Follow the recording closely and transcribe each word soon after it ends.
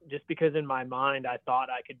just because in my mind I thought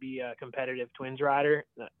I could be a competitive twins rider,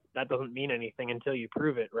 that doesn't mean anything until you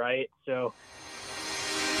prove it, right? So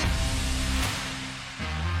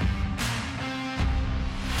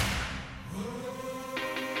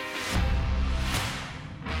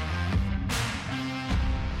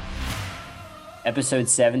Episode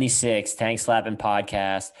 76, Tank Slapping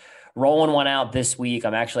Podcast. Rolling one out this week.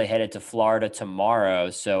 I'm actually headed to Florida tomorrow,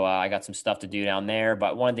 so I got some stuff to do down there,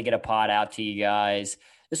 but wanted to get a pod out to you guys.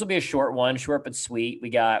 This will be a short one, short but sweet. We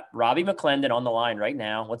got Robby McLendon on the line right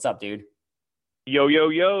now. What's up, dude? Yo, yo,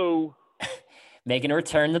 yo. Making a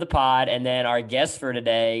return to the pod, and then our guest for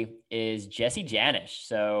today is Janisch.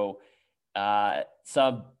 So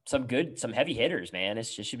some heavy hitters, man. This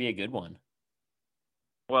should be a good one.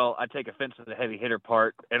 Well, I take offense to the heavy hitter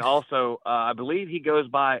part, and also I believe he goes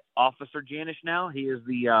by Officer Janisch now. He is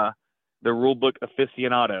the rule book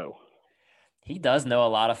aficionado. He does know a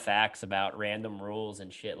lot of facts about random rules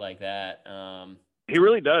and shit like that. He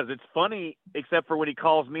really does. It's funny, except for when he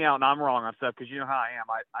calls me out and I'm wrong on stuff, because you know how I am.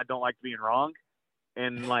 I don't like being wrong,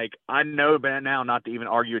 and like I know by now not to even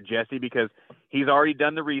argue with Jesse because he's already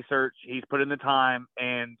done the research, he's put in the time,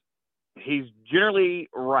 and he's generally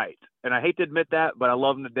right. And I hate to admit that, but I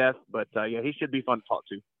love him to death. But, yeah, he should be fun to talk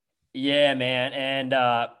to. Yeah, man.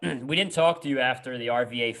 And we didn't talk to you after the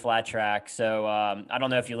RVA flat track. So I don't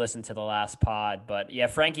know if you listened to the last pod. But, yeah,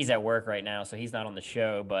 Frankie's at work right now, so he's not on the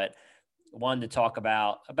show. But wanted to talk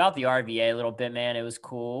about the RVA a little bit, man. It was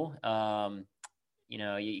cool.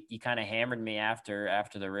 You kind of hammered me after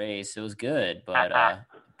the race. It was good,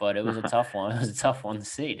 but it was a tough one. It was a tough one to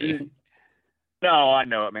see, dude. No, I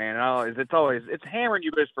know it, man. It's hammering you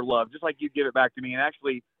guys for love, just like you give it back to me. And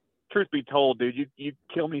actually, truth be told, dude, you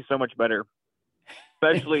kill me so much better.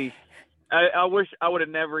 Especially, I wish I would have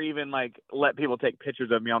never even like let people take pictures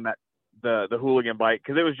of me on the hooligan bike,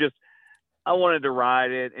 because it was just I wanted to ride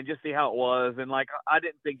it and just see how it was, and like I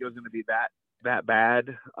didn't think it was going to be that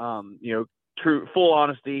bad. True, full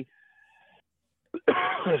honesty.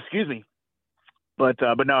 Excuse me. But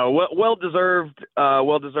no, well deserved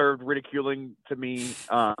ridiculing to me.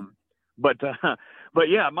 But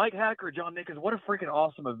yeah, Mike Hacker, John Nickens, what a freaking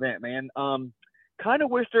awesome event, man. Kind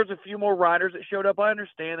of wish there was a few more riders that showed up. I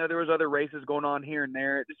understand that there was other races going on here and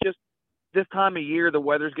there. It's just this time of year, the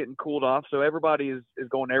weather's getting cooled off, so everybody is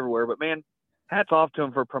going everywhere. But man, hats off to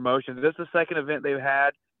him for promotions. This is the second event they've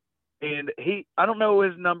had, and I don't know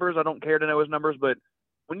his numbers. I don't care to know his numbers, but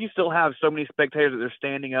when you still have so many spectators that they're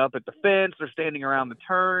standing up at the fence, they're standing around the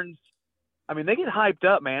turns, I mean, they get hyped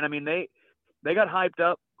up, man. I mean, they got hyped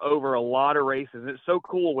up over a lot of races. It's so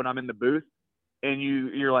cool when I'm in the booth and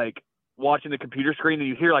you're like watching the computer screen and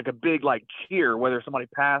you hear like a big like cheer, whether somebody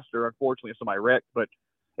passed or unfortunately if somebody wrecked. But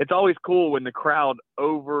it's always cool when you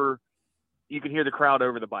can hear the crowd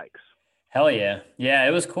over the bikes. Hell yeah. Yeah,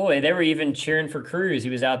 it was cool. They were even cheering for Cruz. He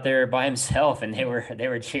was out there by himself and they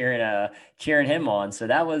were cheering him on. So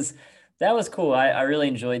that was cool. I really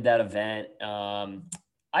enjoyed that event.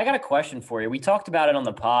 I got a question for you. We talked about it on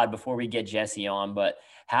the pod before we get Jesse on, but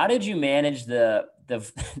how did you manage the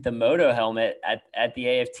moto helmet at the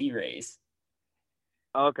AFT race?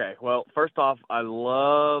 Okay, well, first off, I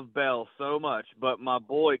love Bell so much, but my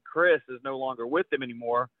boy Chris is no longer with them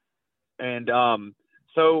anymore. And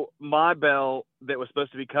so my bell that was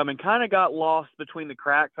supposed to be coming kind of got lost between the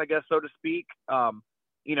cracks, I guess, so to speak. I'm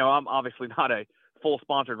obviously not a full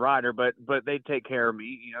sponsored rider, but they take care of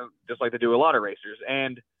me, just like they do a lot of racers.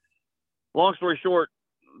 And long story short,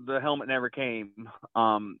 the helmet never came.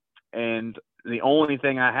 And the only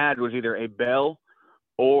thing I had was either a bell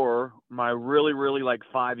or my really, really like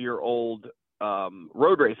 5-year-old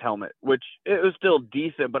road race helmet, which it was still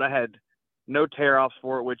decent, but I had no tear-offs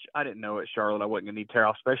for it, which I didn't know at Charlotte I wasn't going to need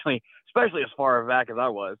tear-offs, especially as far back as I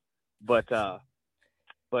was. But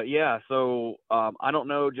yeah, so I don't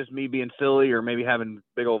know, just me being silly or maybe having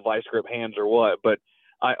big old vice grip hands or what, but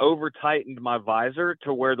I over-tightened my visor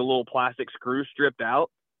to where the little plastic screw stripped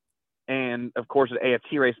out. And, of course, at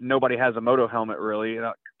AFT race, nobody has a moto helmet really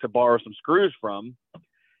to borrow some screws from.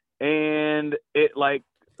 And it, like,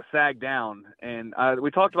 sagged down. And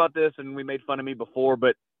we talked about this and we made fun of me before,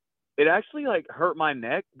 but it actually, like, hurt my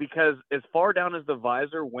neck because as far down as the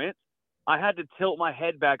visor went, I had to tilt my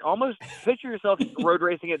head back. Almost picture yourself road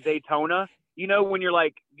racing at Daytona, when you're,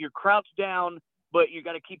 like, you're crouched down, but you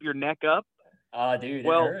got to keep your neck up. Oh, dude, it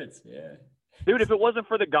hurts, yeah. Dude, if it wasn't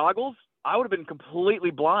for the goggles, I would have been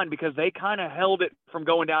completely blind because they kind of held it from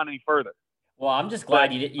going down any further. Well, I'm just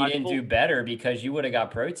glad you didn't do better because you would have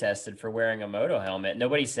got protested for wearing a moto helmet.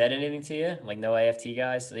 Nobody said anything to you? Like no AFT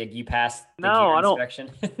guys? Like you passed the gear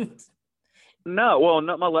inspection? No, well,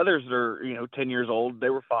 no, my leathers are 10 years old. They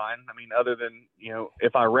were fine. I mean, other than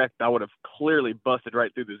if I wrecked, I would have clearly busted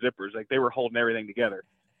right through the zippers. Like they were holding everything together.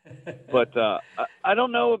 But I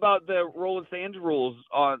don't know about the rolling sands rules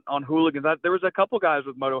on hooligans. There was a couple guys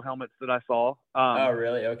with moto helmets that I saw. Oh,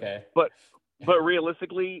 really? Okay. But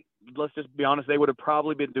realistically, let's just be honest. They would have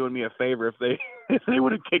probably been doing me a favor if they if they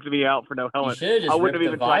would have kicked me out for no You helmet. should have I just wouldn't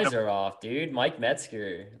ripped have the even tried to. visor off, dude. Mike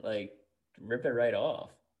Metzger, like, rip it right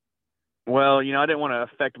off. Well, I didn't want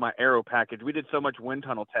to affect my aero package. We did so much wind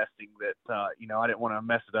tunnel testing that I didn't want to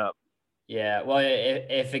mess it up. Yeah, well,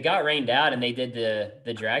 if it got rained out and they did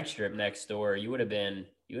the drag strip next door, you would have been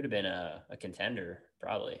a contender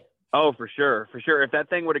probably. Oh, for sure, for sure. If that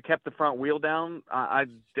thing would have kept the front wheel down,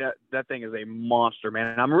 that thing is a monster, man.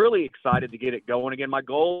 And I'm really excited to get it going again. My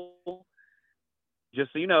goal,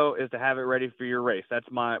 just so you know, is to have it ready for your race. That's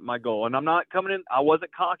my goal. And I'm not coming in. I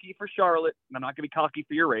wasn't cocky for Charlotte, and I'm not going to be cocky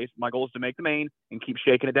for your race. My goal is to make the main and keep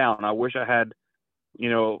shaking it down. I wish I had,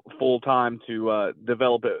 full time to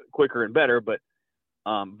develop it quicker and better. But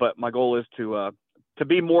my goal is to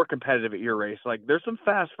be more competitive at your race. Like there's some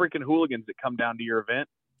fast freaking hooligans that come down to your event.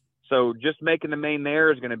 So just making the main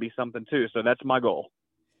there is going to be something too. So that's my goal.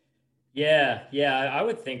 Yeah, I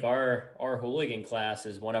would think our hooligan class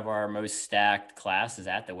is one of our most stacked classes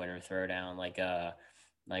at the Winter Throwdown.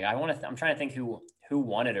 I'm trying to think who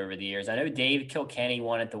won it over the years. I know Dave Kilkenny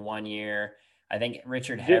won it the one year. I think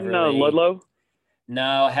Richard Didn't Heverly. Ludlow?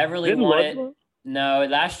 No, Heverly Didn't won Ludlow? it. No,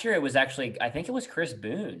 last year it was actually, I think it was Chris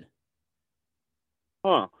Boone.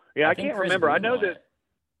 Huh. Yeah, I can't remember. I know that. It.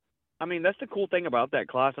 I mean, that's the cool thing about that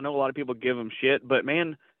class. I know a lot of people give them shit, but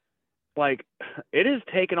man, like it is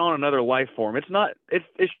taking on another life form. It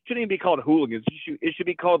shouldn't even be called hooligans. It should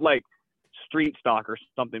be called like street stock or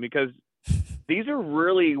something, because these are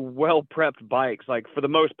really well prepped bikes, like for the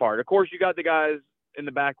most part. Of course, you got the guys in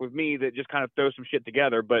the back with me that just kind of throw some shit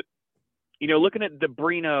together, but looking at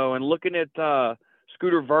Debrino and looking at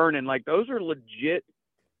Scooter Vernon, like those are legit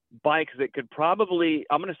bikes that could probably,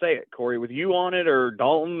 I'm going to say it, Corey, with you on it or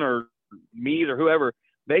Dalton or me or whoever,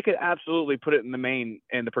 they could absolutely put it in the main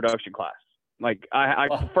and the production class. Like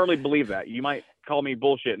I firmly believe that. You might call me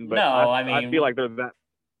bullshitting, but no, I feel like they're that.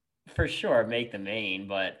 For sure, make the main,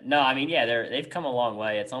 but no, I mean, yeah, they've come a long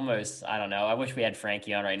way. It's almost, I don't know. I wish we had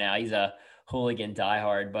Frankie on right now. He's a hooligan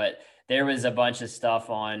diehard, but there was a bunch of stuff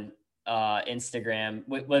on Instagram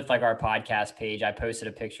with like our podcast page. I posted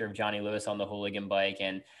a picture of Johnny Lewis on the hooligan bike,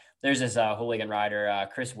 and there's this hooligan rider,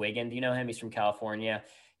 Chris Wiggin. Do you know him? He's from California.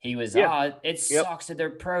 He was, it sucks that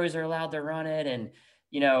their pros are allowed to run it, and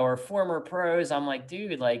or former pros. I'm like,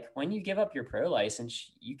 dude, like when you give up your pro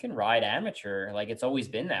license, you can ride amateur. Like it's always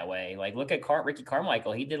been that way. Like look at Ricky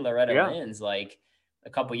Carmichael. He did Loretta Lynn's like a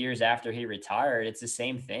couple years after he retired. It's the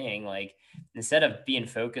same thing. Like instead of being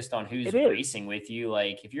focused on who's racing with you,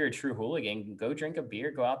 like if you're a true hooligan, go drink a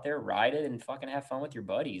beer, go out there, ride it, and fucking have fun with your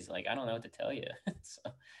buddies. Like I don't know what to tell you. So.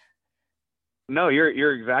 No,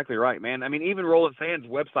 you're exactly right, man. I mean, even Roland Sands'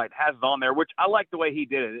 website has it on there, which I like the way he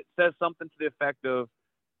did it. It says something to the effect of,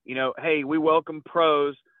 hey, we welcome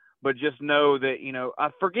pros, but just know that, I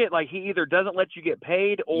forget, like he either doesn't let you get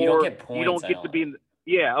paid or you don't get points, you don't get to be in.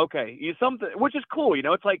 Yeah, okay, something, which is cool.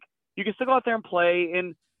 It's like you can still go out there and play,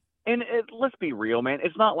 and let's be real, man.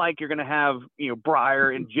 It's not like you're gonna have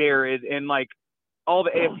Breyer and Jared and like all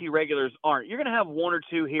the AFT regulars aren't. You're gonna have one or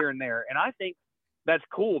two here and there, and I think that's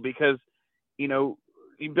cool because you'd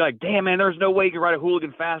be like, damn, man, there's no way you can ride a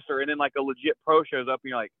hooligan faster, and then like a legit pro shows up, and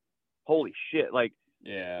you're like, holy shit, like.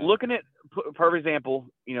 Yeah. Looking at, for example,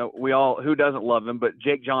 we all, who doesn't love him, but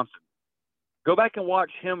Jake Johnson. Go back and watch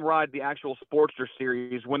him ride the actual Sportster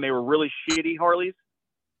series when they were really shitty Harleys.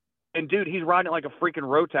 And, dude, he's riding it like a freaking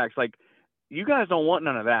Rotax. Like, you guys don't want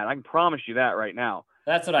none of that. I can promise you that right now.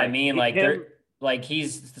 That's what I mean. Like,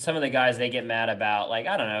 he's some of the guys they get mad about. Like,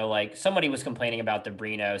 I don't know, like somebody was complaining about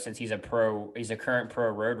Debrino since he's a current pro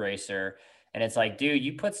road racer. And it's like, dude,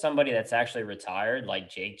 you put somebody that's actually retired, like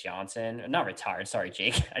Jake Johnson, not retired. Sorry,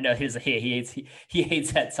 Jake. I know he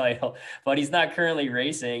hates that title, but he's not currently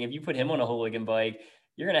racing. If you put him on a hooligan bike,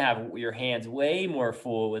 you're going to have your hands way more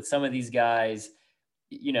full with some of these guys.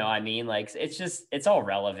 I mean, like it's all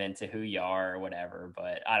relevant to who you are or whatever,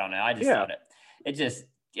 but I don't know. I just thought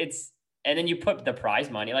it's, and then you put the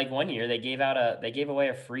prize money. Like one year they gave away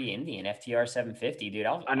a free Indian FTR 750, dude.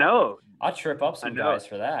 I know. I'll trip up some guys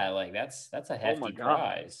for that. Like that's a hefty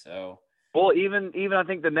prize. So well, even I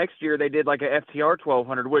think the next year they did like a FTR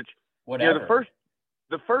 1200, which whatever.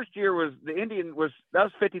 The first year was the Indian that was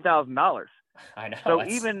 $50,000. I know. So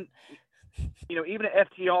even even an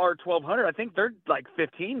FTR 1200, I think they're like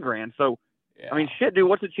 $15,000. So I mean, shit, dude.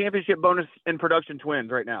 What's the championship bonus in production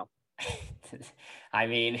twins right now? I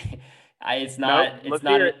mean, it's Nope. not, Let's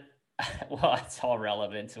hear it. well, it's all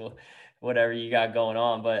relevant to whatever you got going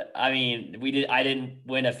on. But I mean, I didn't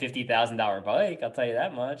win a $50,000 bike. I'll tell you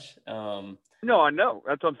that much. No, I know.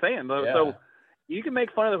 That's what I'm saying. Yeah. So you can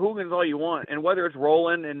make fun of the hooligans all you want, and whether it's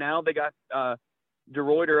Roland, and now they got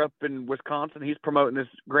DeRuyter up in Wisconsin. He's promoting this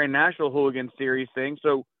Grand National Hooligan Series thing.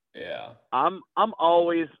 So Yeah. I'm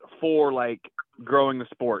always for like growing the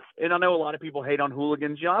sport. And I know a lot of people hate on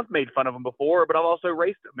hooligans. You know, I've made fun of them before, but I've also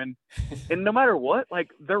raced them. And no matter what, like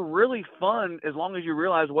they're really fun as long as you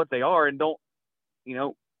realize what they are and don't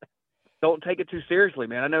take it too seriously,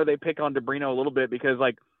 man. I know they pick on DeBrino a little bit because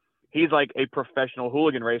like he's like a professional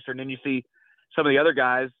hooligan racer, and then you see some of the other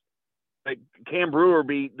guys like Cam Brewer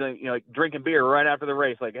be like drinking beer right after the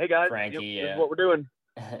race, like, hey guys, Frankie, this yeah. is what we're doing.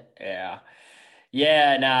 Yeah.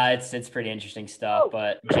 Yeah, nah, it's pretty interesting stuff.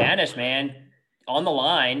 But Janisch, man, on the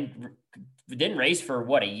line, didn't race for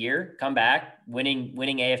what, a year, come back,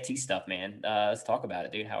 winning AFT stuff, man. Let's talk about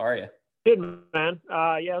it, dude. How are you? Good, man.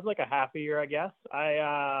 Yeah, it was like a half a year, I guess.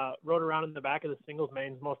 I rode around in the back of the singles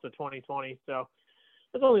mains most of 2020, so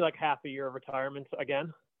it's only like half a year of retirement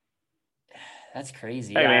again. That's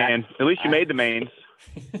crazy. Hey, man, at least you made the mains.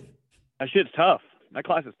 That shit's tough. That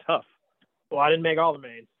class is tough. Well, I didn't make all the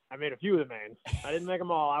mains. I made a few of the mains. I didn't make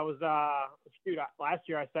them all. I was last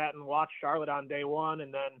year I sat and watched Charlotte on day one,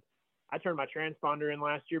 and then I turned my transponder in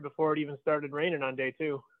last year before it even started raining on day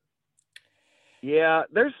two. Yeah,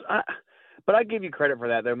 but I give you credit for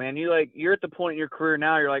that though, man. You're at the point in your career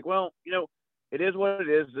now. You're like, well, it is what it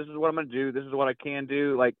is. This is what I'm gonna do. This is what I can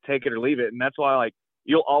do. Like, take it or leave it. And that's why, like,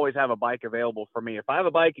 you'll always have a bike available for me. If I have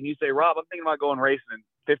a bike and you say, Rob, I'm thinking about going racing in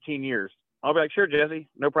 15 years, I'll be like, sure, Jesse,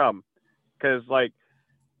 no problem. Because like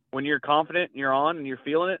when you're confident, and you're on, and you're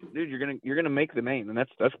feeling it, dude, you're gonna make the main, and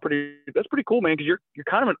that's pretty cool, man. Because you're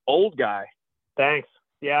kind of an old guy. Thanks.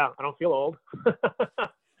 Yeah, I don't feel old.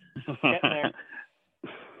 Getting there.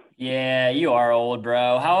 Yeah, you are old,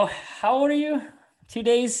 bro. How old are you? 2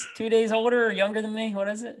 days older or younger than me? What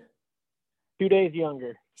is it? 2 days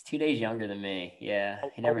younger. He's 2 days younger than me. Yeah,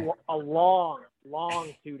 a long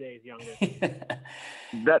 2 days younger.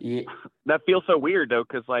 That feels so weird though,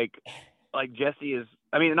 because like Jesse is.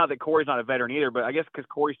 I mean, not that Corey's not a veteran either, but I guess because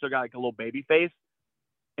Corey's still got like a little baby face,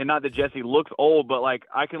 and not that Jesse looks old, but like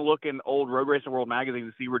I can look in old Road Racing World magazine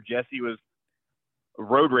to see where Jesse was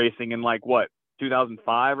road racing in like what,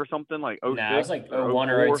 2005 or something, like 06. Nah, it was like 01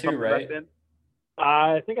 or 02, right?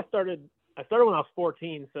 I think I started when I was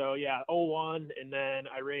 14, so yeah, 01, and then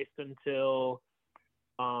I raced until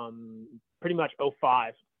pretty much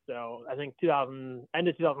 05. So I think end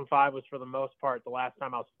of 2005 was for the most part the last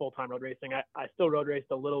time I was full-time road racing. I still road raced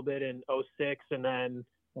a little bit in 06 and then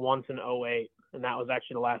once in 08, and that was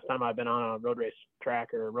actually the last time I've been on a road race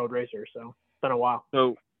track or a road racer. So it's been a while.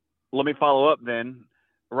 So let me follow up then.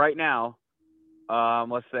 Right now,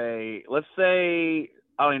 let's say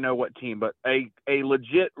I don't even know what team, but a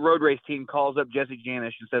legit road race team calls up Jesse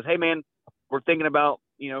Janisch and says, hey man, we're thinking about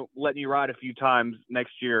letting you ride a few times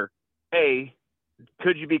next year. A,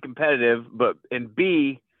 could you be competitive? And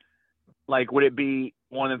B, like, would it be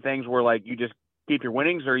one of the things where like you just keep your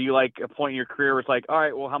winnings, or are you like a point in your career where it's like, all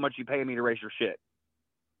right, well, how much you paying me to race your shit?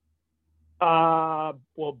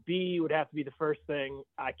 Well, B would have to be the first thing.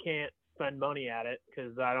 I can't spend money at it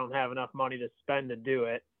because I don't have enough money to spend to do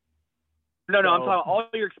it. No, I'm talking all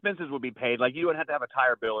your expenses would be paid. Like, you wouldn't have to have a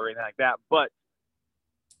tire bill or anything like that. But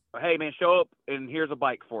hey, man, show up and here's a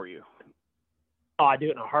bike for you. Oh, I do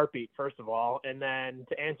it in a heartbeat, first of all. And then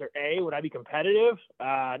to answer A, would I be competitive?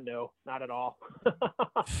 No, not at all.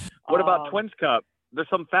 What about Twins Cup? There's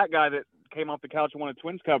some fat guy that came off the couch and won a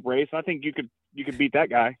Twins Cup race. I think you could beat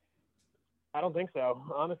that guy. I don't think so,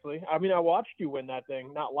 honestly. I mean, I watched you win that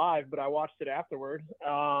thing, not live, but I watched it afterward.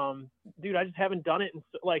 Dude, I just haven't done it.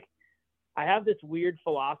 Like, I have this weird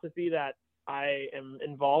philosophy that I am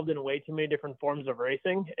involved in way too many different forms of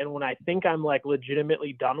racing. And when I think I'm like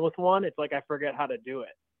legitimately done with one, it's like I forget how to do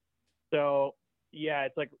it. So yeah,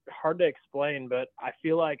 it's like hard to explain, but I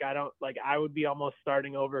feel like I would be almost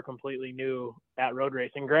starting over completely new at road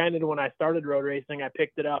racing. Granted, when I started road racing, I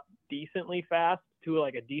picked it up decently fast to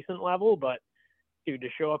like a decent level, but dude, to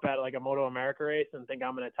show up at like a Moto America race and think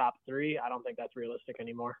I'm in a top 3, I don't think that's realistic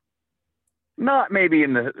anymore. Not maybe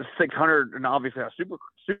in the 600 and obviously a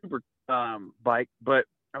super bike, but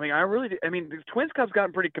I mean, the Twins Cup's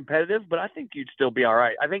gotten pretty competitive, but I think you'd still be all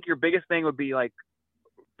right. I think your biggest thing would be like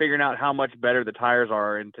figuring out how much better the tires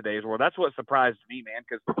are in today's world. That's what surprised me, man,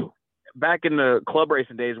 because back in the club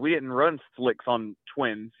racing days, we didn't run slicks on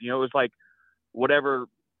Twins. It was like whatever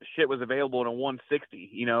shit was available in a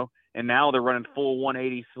 160, and now they're running full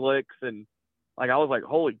 180 slicks, and Like I was like,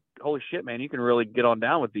 holy shit, man, you can really get on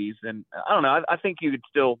down with these. And I don't know, I think you could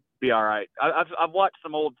still be all right. I've watched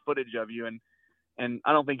some old footage of you, and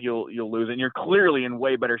I don't think you'll lose it. And you're clearly in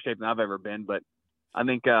way better shape than I've ever been. But I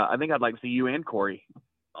think I'd like to see you and Corey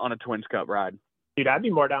on a Twins Cup ride. Dude, I'd be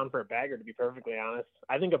more down for a bagger, to be perfectly honest.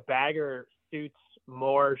 I think a bagger suits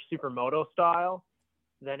more supermoto style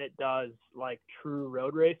than it does like true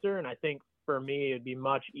road racer. And I think for me, it'd be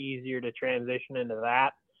much easier to transition into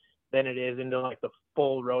that than it is into like the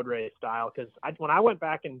full road race style. Cause when I went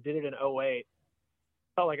back and did it in 2008,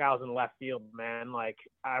 felt like I was in left field, man. Like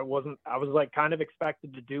I was like kind of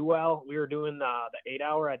expected to do well. We were doing the 8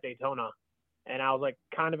 hour at Daytona, and I was like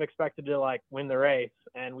kind of expected to like win the race,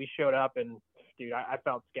 and we showed up, and dude, I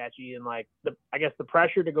felt sketchy, and like I guess the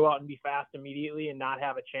pressure to go out and be fast immediately and not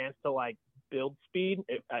have a chance to like build speed,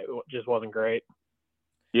 it just wasn't great.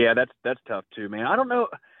 Yeah, that's tough too, man. I don't know.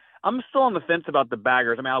 I'm still on the fence about the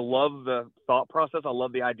baggers. I mean, I love the thought process. I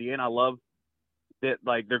love the idea, and I love that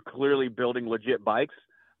like they're clearly building legit bikes.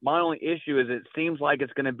 My only issue is it seems like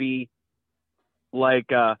it's going to be like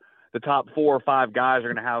the top 4 or 5 guys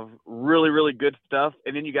are going to have really, really good stuff.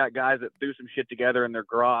 And then you got guys that threw some shit together in their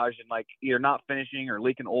garage and like either not finishing or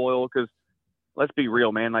leaking oil. Cause let's be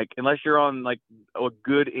real, man. Like unless you're on like a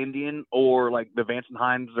good Indian or like the Vance and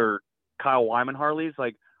Hines or Kyle Wyman Harleys,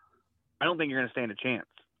 like I don't think you're going to stand a chance.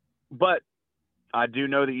 But I do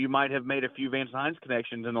know that you might have made a few Vance and Hines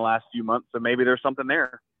connections in the last few months. So maybe there's something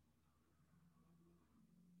there.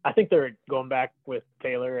 I think they're going back with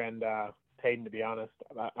Taylor and Hayden, to be honest.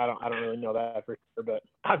 I don't really know that for sure, but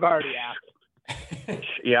I've already asked.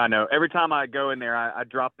 Yeah, I know. Every time I go in there, I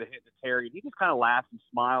drop the hit to Terry, and he just kind of laughs and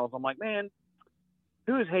smiles. I'm like, man,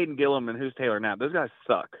 who is Hayden Gillum and who's Taylor Knapp? Those guys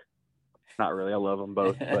suck. Not really. I love them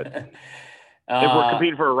both, but if we're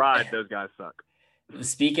competing for a ride, those guys suck.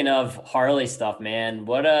 Speaking of Harley stuff, man,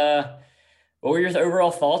 what were your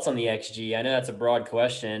overall thoughts on the XG? I know that's a broad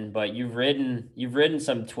question, but you've ridden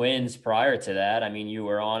some twins prior to that. I mean, you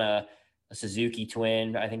were on a Suzuki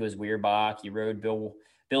twin. I think it was Weerbach. You rode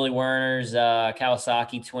Billy Werner's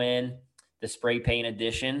Kawasaki twin, the spray paint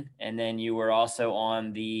edition, and then you were also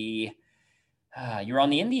on the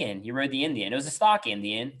Indian. You rode the Indian. It was a stock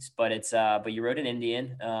Indian, but you rode an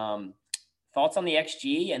Indian. Thoughts on the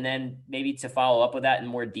XG, and then maybe to follow up with that in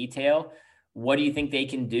more detail, what do you think they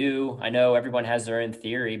can do? I know everyone has their own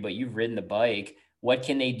theory, but you've ridden the bike. What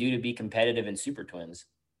can they do to be competitive in Super Twins?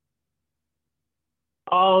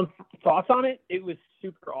 Thoughts on it? It was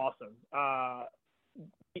super awesome.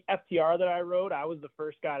 The FTR that I rode, I was the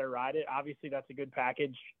first guy to ride it. Obviously, that's a good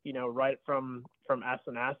package, right from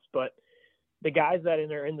S&S. But the guys that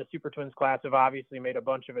are in the Super Twins class have obviously made a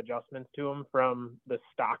bunch of adjustments to them from the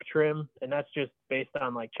stock trim, and that's just based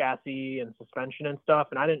on like chassis and suspension and stuff.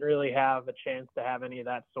 And I didn't really have a chance to have any of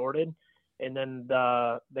that sorted. And then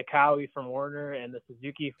the Cowie from Warner and the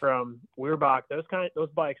Suzuki from Weerbach, those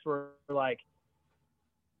bikes were like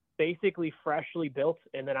basically freshly built,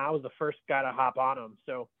 and then I was the first guy to hop on them.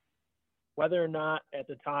 So whether or not at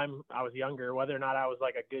the time I was younger, whether or not I was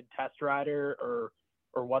like a good test rider or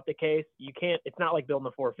what the case, it's not like building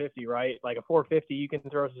a 450, right? Like a 450, you can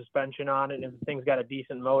throw suspension on it, and if the thing's got a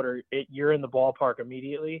decent motor, you're in the ballpark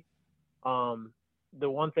immediately. The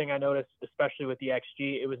one thing I noticed, especially with the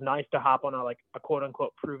XG, it was nice to hop on a quote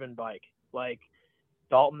unquote proven bike. Like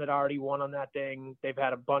Dalton had already won on that thing. They've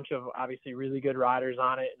had a bunch of obviously really good riders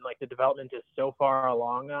on it, and like the development is so far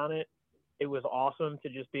along on it. It was awesome to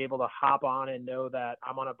just be able to hop on and know that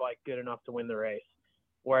I'm on a bike good enough to win the race.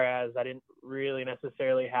 Whereas I didn't really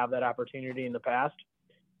necessarily have that opportunity in the past.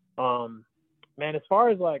 Man, as far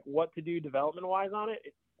as like what to do development wise on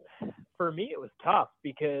it, for me, it was tough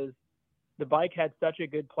because the bike had such a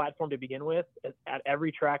good platform to begin with. At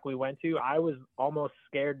every track we went to, I was almost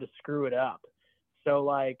scared to screw it up. So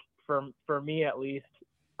like for me, at least,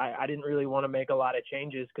 I didn't really want to make a lot of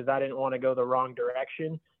changes because I didn't want to go the wrong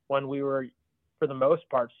direction when we were, for the most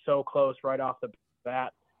part, so close right off the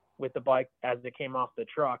bat with the bike as it came off the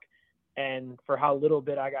truck. And for how little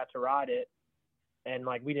bit I got to ride it, and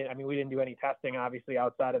like we didn't do any testing obviously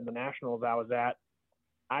outside of the nationals I was at,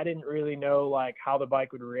 I didn't really know like how the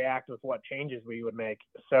bike would react with what changes we would make.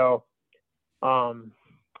 So man,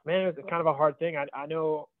 it was kind of a hard thing. I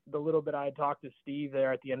know the little bit I had talked to Steve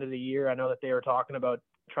there at the end of the year, I know that they were talking about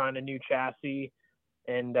trying a new chassis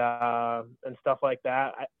and stuff like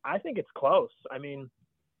that. I think it's close. I mean,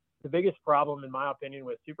 the biggest problem, in my opinion,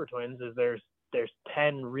 with Super Twins is there's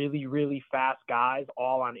 10 really, really fast guys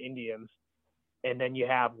all on Indians, and then you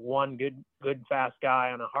have one good fast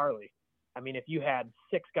guy on a Harley. I mean, if you had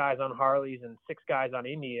 6 guys on Harleys and 6 guys on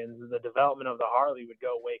Indians, the development of the Harley would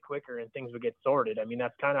go way quicker and things would get sorted. I mean,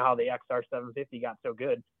 that's kind of how the XR 750 got so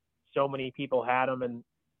good. So many people had them, and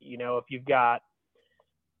if you got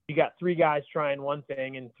 3 guys trying one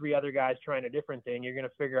thing and 3 other guys trying a different thing, you're going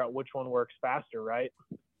to figure out which one works faster, right?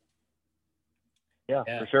 Yeah,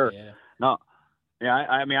 for sure. Yeah. No, yeah,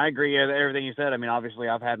 I mean, I agree with everything you said. I mean, obviously,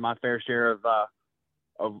 I've had my fair share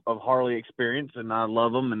of Harley experience, and I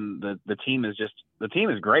love them. And the team is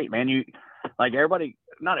great, man. You like everybody,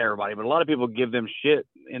 not everybody, but a lot of people give them shit,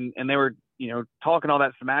 and they were talking all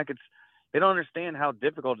that smack. They don't understand how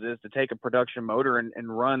difficult it is to take a production motor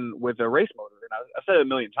and run with a race motor. And I've said it a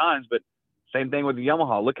million times, but same thing with the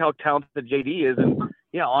Yamaha. Look how talented JD is, and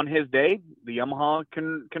yeah, on his day, the Yamaha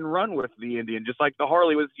can run with the Indian, just like the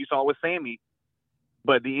Harley you saw with Sammy.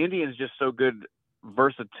 But the Indian's just so good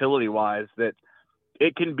versatility-wise that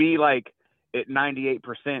it can be like at 98%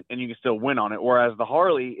 and you can still win on it. Whereas the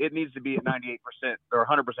Harley, it needs to be at 98% or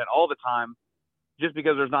 100% all the time, just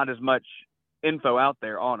because there's not as much info out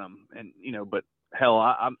there on them. And but hell,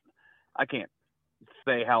 I can't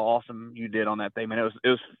say how awesome you did on that thing, man. It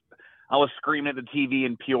was I was screaming at the TV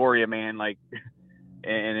in Peoria, man. Like,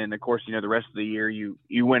 and then of course the rest of the year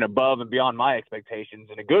you went above and beyond my expectations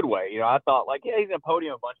in a good way. I thought like, yeah, he's gonna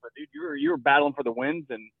podium a bunch, but dude, you were battling for the wins,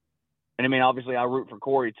 and I mean, obviously I root for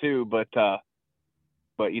Corey too, but I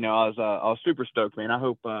was super stoked, man. I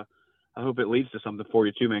hope it leads to something for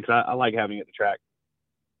you too, man, because I like having you at the track.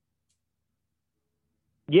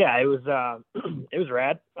 Yeah, it was it was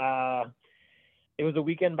rad. It was a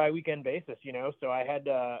weekend by weekend basis, so I had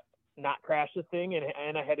to not crash the thing,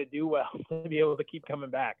 and I had to do well to be able to keep coming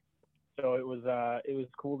back. So it was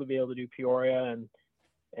cool to be able to do Peoria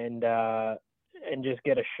and just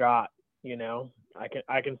get a shot.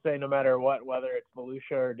 I can say no matter what, whether it's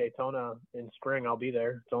Volusia or Daytona in spring, I'll be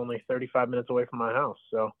there. It's only 35 minutes away from my house,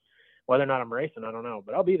 so whether or not I'm racing, I don't know,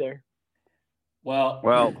 but I'll be there. Well,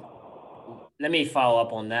 let me follow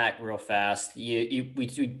up on that real fast.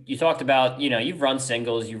 You talked about you've run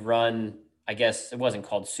singles, you've run, I guess it wasn't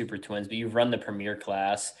called Super Twins, but you've run the Premier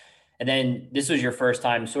class, and then this was your first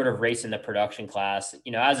time sort of racing the production class.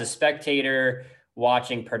 As a spectator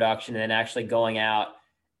watching production and then actually going out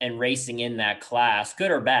and racing in that class, good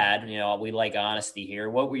or bad, we like honesty here.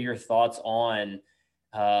 What were your thoughts on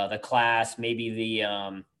the class, maybe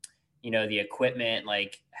the the equipment,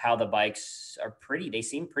 like how the bikes are they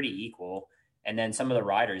seem pretty equal, and then some of the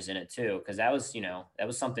riders in it too, because that was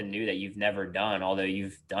something new that you've never done, although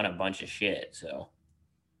you've done a bunch of shit. So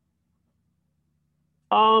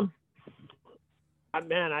man,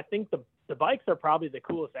 I think the bikes are probably the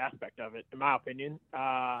coolest aspect of it, in my opinion,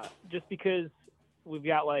 just because we've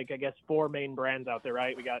got, like, I guess 4 main brands out there,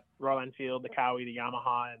 right? We got Royal Enfield, the Cowie, the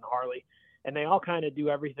Yamaha, and the Harley, and they all kind of do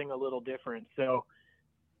everything a little different. So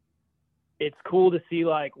it's cool to see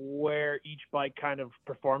like where each bike kind of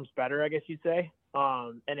performs better, I guess you'd say.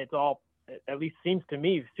 And it's all, at least seems to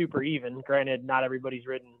me, super even. Granted, not everybody's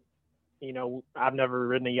ridden, I've never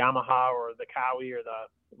ridden a Yamaha or the Cowie or the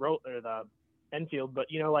Enfield, but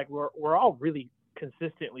like we're all really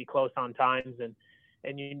consistently close on times,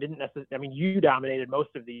 and you didn't necessarily, I mean, you dominated most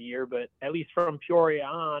of the year, but at least from Peoria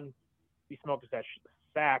on, we smoked us at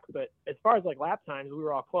SAC. But as far as like lap times, we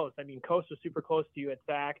were all close. I mean, Coast was super close to you at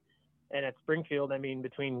SAC, and at Springfield, I mean,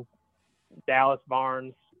 between Dallas,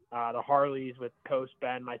 Barnes, the Harleys with Coast,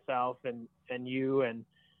 Ben, myself, and you, and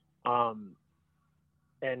Barnes,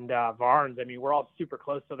 I mean, we're all super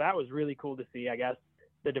close. So that was really cool to see, I guess,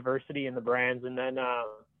 the diversity in the brands. And then,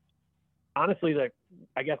 honestly,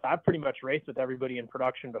 I guess I've pretty much raced with everybody in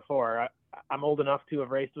production before. I'm old enough to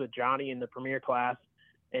have raced with Johnny in the Premier class.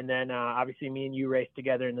 And then, obviously, me and you raced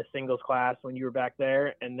together in the singles class when you were back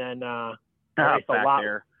there. And then I raced a lot.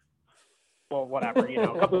 There. Well, whatever,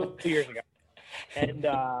 a couple of years ago. And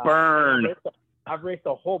burn. I've raced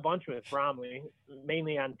a whole bunch with Bromley,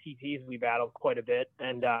 mainly on TTs. We battled quite a bit.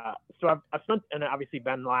 And so I've spent, and obviously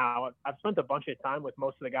Ben Lau, I've spent a bunch of time with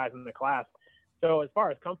most of the guys in the class. So as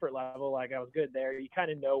far as comfort level, like I was good there. You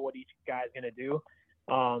kind of know what each guy's going to do.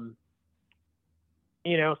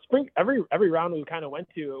 Spring, every round we kind of went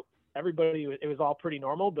to, everybody, it was all pretty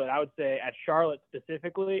normal, but I would say at Charlotte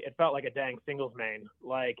specifically, it felt like a dang singles main.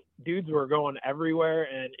 Like dudes were going everywhere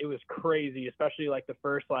and it was crazy, especially like the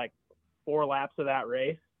first like 4 laps of that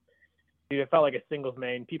race. Dude, it felt like a singles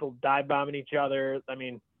main. People dive bombing each other. I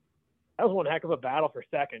mean, that was one heck of a battle for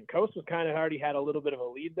second. Coast was kind of already had a little bit of a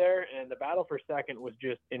lead there, and the battle for second was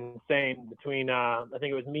just insane between I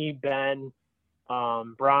think it was me, Ben,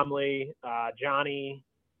 Bromley, Johnny,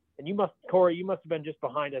 and Corey, you must have been just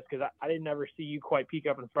behind us because I didn't ever see you quite peek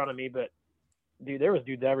up in front of me, but dude, there was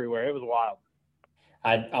dudes everywhere. It was wild.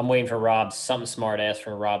 I'm waiting for something smart ass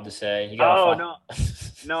for Rob to say. You got Oh to no,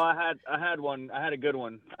 no, I had one. I had a good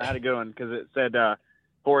one. Because it said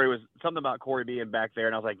Corey was something about Corey being back there,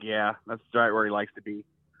 and I was like, yeah, that's right where he likes to be.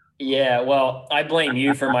 Yeah, well, I blame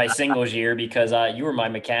you for my singles year because you were my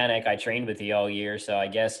mechanic. I trained with you all year, so I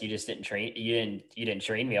guess you just didn't train. You didn't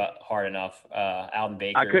train me hard enough out in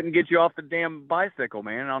Baker. I couldn't get you off the damn bicycle,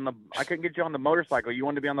 man. I couldn't get you on the motorcycle. You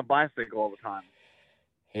wanted to be on the bicycle all the time.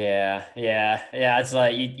 Yeah. It's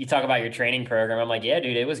like you talk about your training program. I'm like, yeah,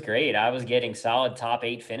 dude, it was great. I was getting solid top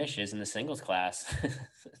 8 finishes in the singles class.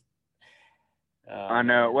 I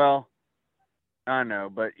know. Man. Well, I know,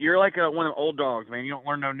 but you're like one of the old dogs, man. You don't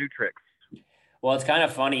learn no new tricks. Well, it's kind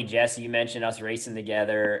of funny, Jesse. You mentioned us racing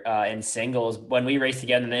together in singles. When we raced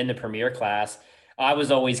together in the premier class, I was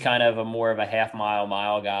always kind of more of a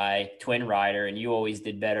mile guy, twin rider, and you always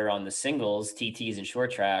did better on the singles, TTs, and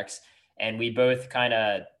short tracks. And we both kind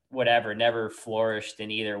of never flourished in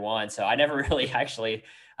either one. So I never really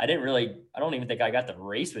I don't even think I got to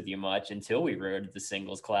race with you much until we rode the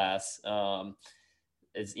singles class.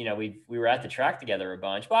 We were at the track together a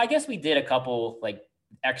bunch. Well, I guess we did a couple like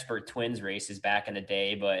expert twins races back in the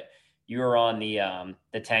day, but you were on the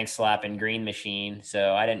tank slapping green machine,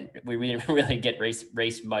 so we didn't really get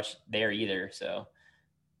race much there either. So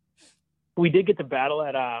we did get to battle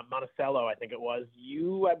at Monticello. I think it was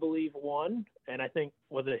you, I believe, won, and I think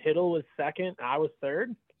was it Hiddle was second, I was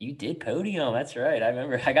third. You did podium. That's right. I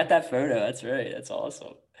remember. I got that photo. That's right. That's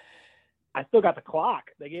awesome. I still got the clock.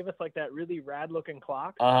 They gave us like that really rad looking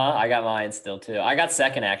clock. I got mine still too. I got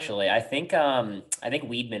second actually. I think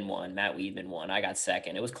Weedman won. Matt Weedman won. I got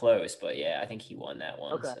second. It was close, but yeah, I think he won that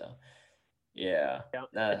one. Okay. So yeah.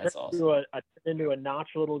 That's awesome. Into a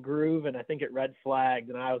notch little groove, and I think it red flagged,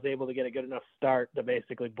 and I was able to get a good enough start to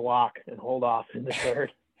basically block and hold off in the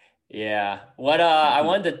third. Yeah. I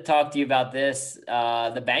wanted to talk to you about this.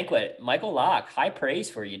 The banquet, Michael Locke, high praise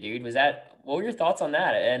for you, dude. What were your thoughts on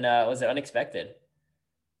that? And was it unexpected?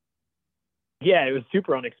 Yeah, it was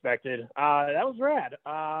super unexpected. That was rad.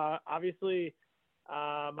 Obviously,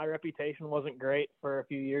 my reputation wasn't great for a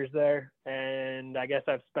few years there, and I guess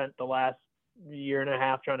I've spent the last year and a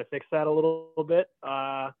half trying to fix that a little bit.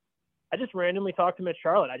 I just randomly talked to Mitch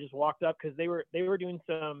Charlotte. I just walked up because they were doing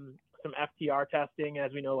some FTR testing,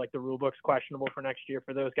 as we know, like the rule book's questionable for next year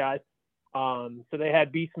for those guys. So they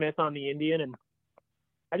had B. Smith on the Indian, and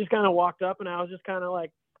I just kind of walked up and I was just kind of like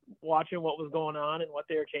watching what was going on and what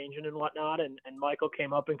they were changing and whatnot. And Michael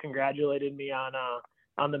came up and congratulated me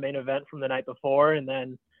on the main event from the night before. And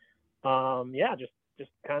then,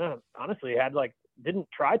 just kind of honestly didn't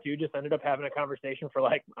try to, just ended up having a conversation for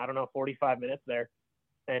 45 minutes there.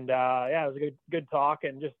 And it was a good talk,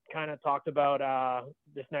 and just kind of talked about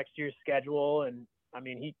this next year's schedule. And I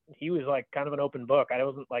mean, he was like kind of an open book. I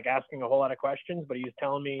wasn't like asking a whole lot of questions, but he was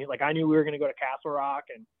telling me, like, I knew we were going to go to Castle Rock.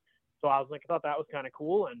 And so I was like, I thought that was kind of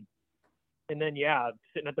cool. And then,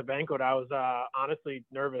 sitting at the banquet, I was honestly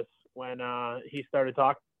nervous when he started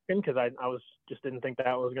talking, because I just didn't think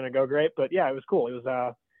that was going to go great. But yeah, it was cool. It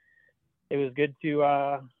was good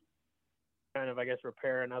to kind of, I guess,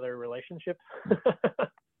 repair another relationship.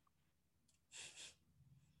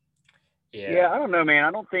 Yeah, I don't know, man.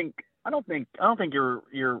 I don't think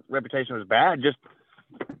your reputation was bad.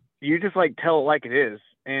 You just like tell it like it is,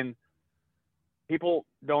 and people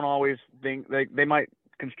don't always think they might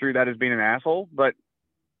construe that as being an asshole. But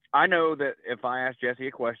I know that if I ask Jesse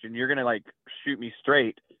a question, you're gonna like shoot me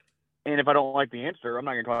straight, and if I don't like the answer, I'm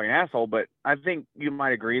not gonna call you an asshole. But I think you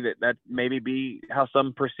might agree that maybe be how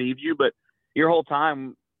some perceive you. But your whole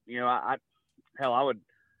time, I'd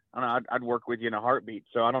work with you in a heartbeat.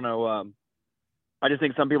 So I don't know. I just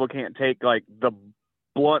think some people can't take like the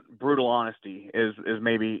blunt, brutal honesty is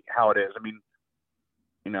maybe how it is. I mean,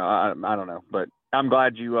 I don't know, but I'm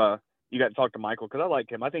glad you got to talk to Michael, because I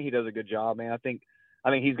like him. I think he does a good job, man. I think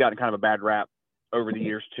he's gotten kind of a bad rap over the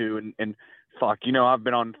years too. And fuck, I've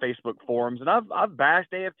been on Facebook forums and I've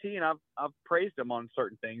bashed AFT and I've praised him on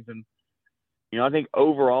certain things. And, I think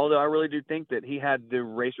overall, though, I really do think that he had the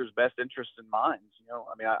racer's best interests in mind.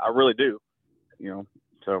 I really do,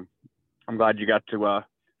 so I'm glad you got to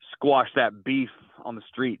squash that beef on the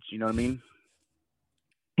streets. You know what I mean?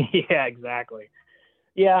 Yeah, exactly.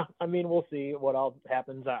 Yeah, I mean, we'll see what all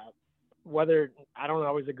happens. Whether I don't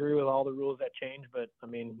always agree with all the rules that change, but I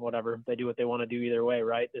mean, whatever, they do what they want to do either way,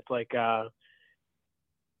 right? It's like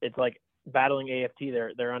battling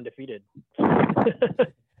AFT. They're undefeated.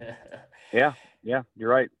 Yeah, you're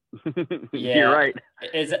right. Yeah, you're right.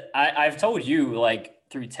 I've told you, like,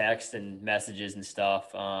 through text and messages and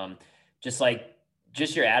stuff,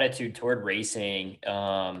 just your attitude toward racing,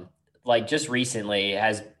 like just recently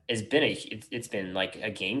has been it's been like a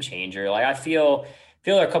game changer. Like I feel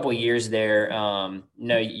a couple of years there,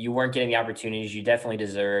 no, you weren't getting the opportunities you definitely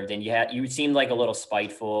deserved, and you seemed like a little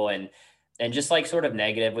spiteful and just like sort of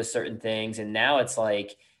negative with certain things. And now it's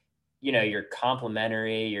like, you're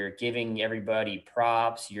complimentary, you're giving everybody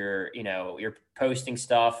props, you're posting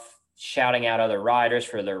stuff, shouting out other riders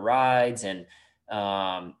for their rides, and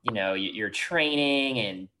you're training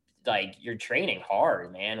and like you're training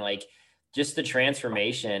hard, man. Like just the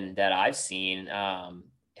transformation that I've seen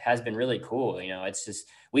has been really cool. It's just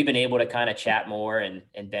we've been able to kind of chat more and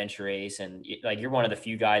bench race, and like you're one of the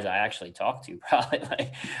few guys I actually talk to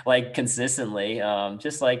probably like consistently.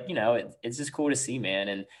 Just like it's just cool to see, man.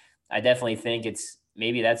 And I definitely think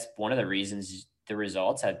maybe that's one of the reasons the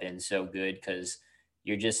results have been so good, because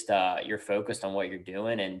you're just you're focused on what you're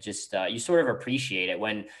doing, and just you sort of appreciate it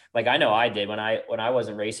when, like, I know I did when I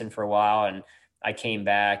wasn't racing for a while and I came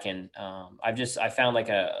back, and I found like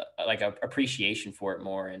a appreciation for it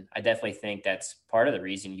more, and I definitely think that's part of the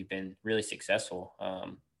reason you've been really successful.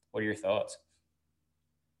 What are your thoughts?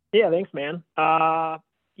 Yeah, thanks, man.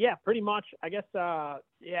 Yeah, pretty much. I guess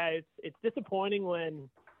yeah, it's disappointing when,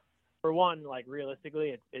 for one, like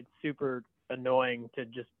realistically, it's super annoying to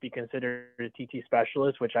just be considered a TT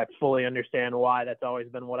specialist, which I fully understand why that's always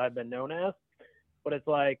been what I've been known as. But it's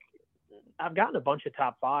like I've gotten a bunch of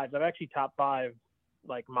top fives. I've actually top five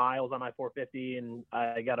like miles on my 450, and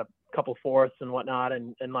I got a couple fourths and whatnot,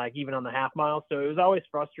 and like even on the half mile. So it was always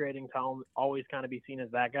frustrating to always kind of be seen as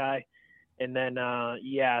that guy. And then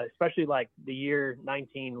yeah, especially like the year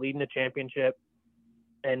 19 leading the championship,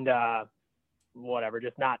 and whatever,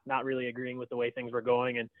 just not really agreeing with the way things were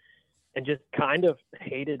going, and just kind of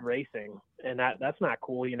hated racing. And that's not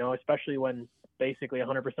cool, especially when basically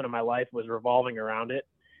 100% of my life was revolving around it.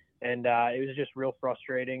 And it was just real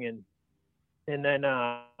frustrating. And then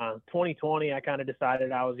 2020, I kind of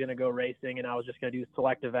decided I was going to go racing, and I was just going to do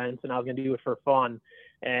select events, and I was going to do it for fun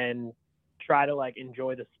and try to like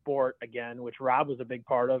enjoy the sport again, which Rob was a big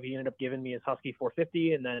part of. He ended up giving me his Husky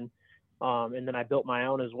 450, and then I built my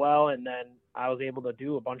own as well. And then I was able to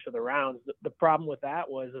do a bunch of the rounds. The problem with that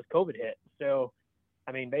was as COVID hit. So,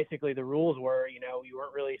 I mean, basically the rules were, you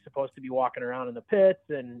weren't really supposed to be walking around in the pits,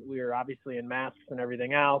 and we were obviously in masks and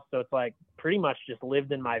everything else. So it's like pretty much just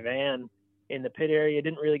lived in my van in the pit area.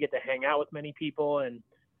 Didn't really get to hang out with many people. And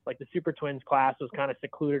like the Super Twins class was kind of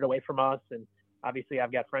secluded away from us. And obviously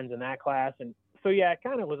I've got friends in that class. And so, yeah, it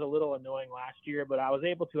kind of was a little annoying last year, but I was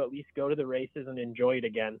able to at least go to the races and enjoy it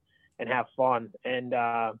again and have fun. And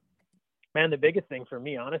man, the biggest thing for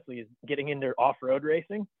me, honestly, is getting into off-road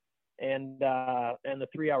racing and the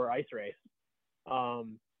 3-hour ice race.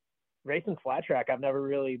 Racing flat track, I've never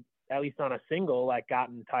really, at least on a single, like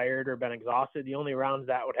gotten tired or been exhausted. The only rounds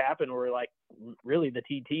that would happen were like really the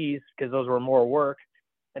TTs, because those were more work,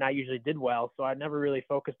 and I usually did well. So I never really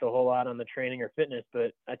focused a whole lot on the training or fitness.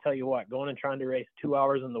 But I tell you what, going and trying to race 2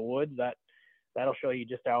 hours in the woods, that'll show you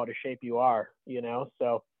just how out of shape you are,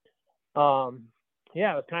 So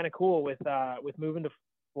yeah, it was kind of cool with moving to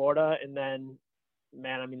Florida. And then,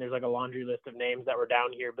 man, I mean, there's like a laundry list of names that were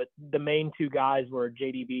down here, but the main two guys were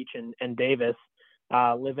JD Beach and Davis,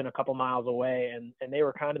 living a couple miles away. And they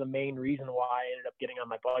were kind of the main reason why I ended up getting on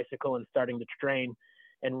my bicycle and starting to train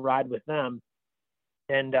and ride with them.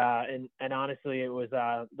 And honestly, it was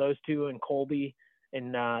those two and Colby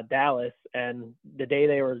in Dallas. And the day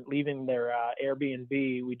they were leaving their Airbnb,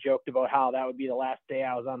 we joked about how that would be the last day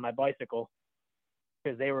I was on my bicycle,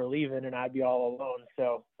 because they were leaving and I'd be all alone.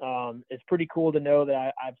 So it's pretty cool to know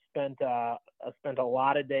that I've spent a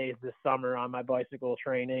lot of days this summer on my bicycle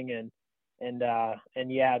training,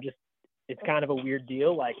 and yeah, just it's kind of a weird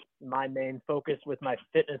deal. Like my main focus with my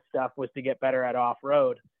fitness stuff was to get better at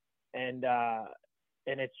off-road, and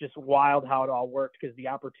it's just wild how it all worked, because the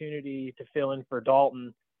opportunity to fill in for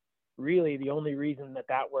Dalton, really the only reason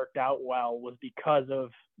that worked out well was because of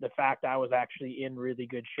the fact I was actually in really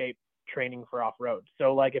good shape training for off-road.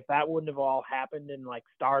 So like if that wouldn't have all happened and like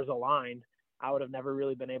stars aligned, I would have never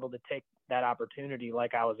really been able to take that opportunity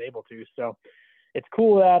like I was able to. So it's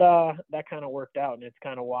cool that kind of worked out, and it's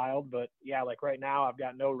kind of wild. But yeah, like right now I've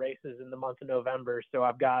got no races in the month of November. So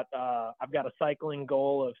I've got a cycling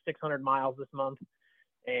goal of 600 miles this month,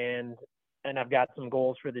 and I've got some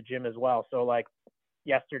goals for the gym as well. So like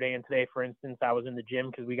yesterday and today, for instance, I was in the gym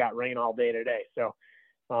because we got rain all day today. So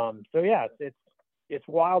yeah, it's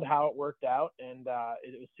wild how it worked out, and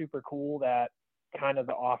it was super cool that kind of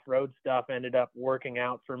the off-road stuff ended up working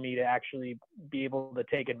out for me to actually be able to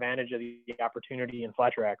take advantage of the opportunity in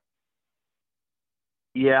flat track.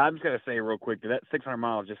 Yeah, I'm just gonna say real quick that 600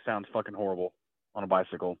 miles just sounds fucking horrible on a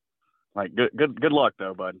bicycle. Like, good luck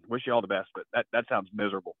though, bud. Wish you all the best, but that sounds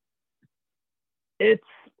miserable. It's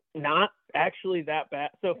not actually that bad.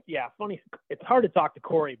 So yeah, funny. It's hard to talk to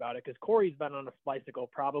Corey about it because Corey's been on a bicycle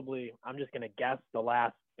probably, I'm just going to guess, the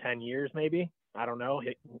last 10 years maybe. I don't know.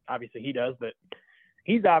 Obviously he does, but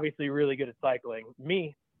he's obviously really good at cycling.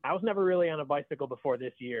 Me, I was never really on a bicycle before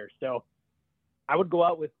this year. So I would go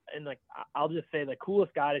out with, and like, I'll just say the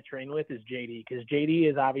coolest guy to train with is JD, because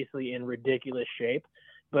JD is obviously in ridiculous shape,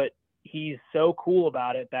 but he's so cool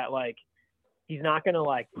about it that like, he's not going to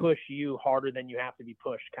like push you harder than you have to be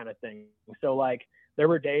pushed kind of thing. So like there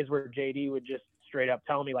were days where JD would just straight up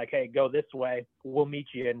tell me like, hey, go this way. We'll meet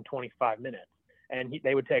you in 25 minutes. And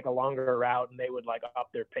they would take a longer route and they would like up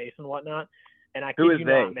their pace and whatnot. And I kid you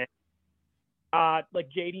not, man. Like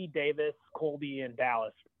JD, Davis, Colby, and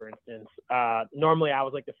Dallas, for instance. Normally I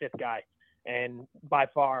was like the fifth guy and by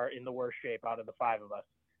far in the worst shape out of the five of us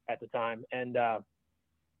at the time. And,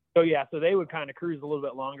 so they would kind of cruise a little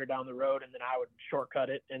bit longer down the road and then I would shortcut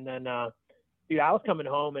it. And then, dude, I was coming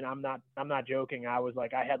home and I'm not joking. I was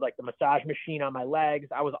like, I had like the massage machine on my legs.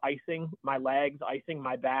 I was icing my legs, icing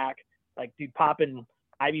my back, like, dude, popping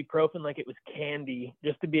ibuprofen like it was candy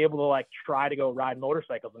just to be able to like try to go ride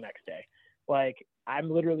motorcycles the next day. Like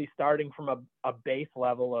I'm literally starting from a base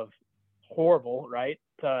level of horrible, right,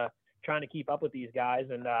 to trying to keep up with these guys.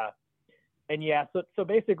 And yeah, so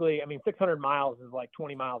basically, I mean, 600 miles is like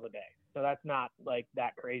 20 miles a day. So that's not like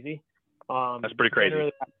that crazy. That's pretty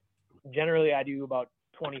crazy. Generally I do about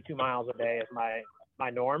 22 miles a day as my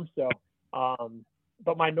norm. So,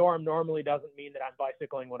 but my norm normally doesn't mean that I'm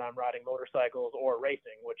bicycling when I'm riding motorcycles or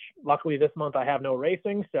racing, which luckily this month I have no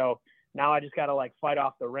racing. So now I just got to like fight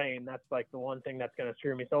off the rain. That's like the one thing that's going to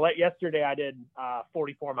screw me. So like yesterday I did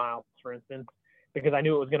 44 miles, for instance, because I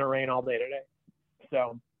knew it was going to rain all day today.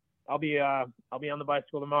 So I'll be on the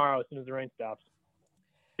bicycle tomorrow as soon as the rain stops.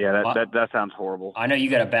 Yeah, that sounds horrible. I know you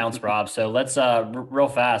got to bounce, Rob. So let's real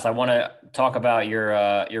fast. I want to talk about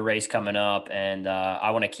your race coming up, and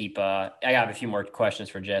I want to keep. I have a few more questions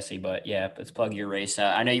for Jesse, but yeah, let's plug your race.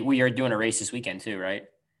 I know we are doing a race this weekend too, right?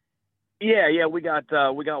 Yeah, we got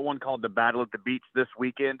one called the Battle at the Beach this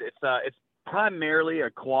weekend. It's primarily a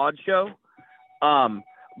quad show,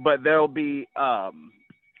 but there'll be some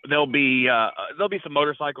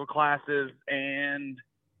motorcycle classes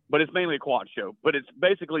but it's mainly a quad show. But it's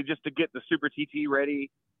basically just to get the Super TT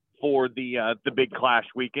ready for the big Clash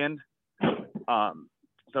weekend.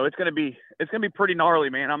 So it's gonna be pretty gnarly,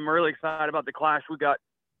 man. I'm really excited about the Clash. We got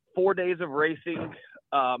 4 days of racing,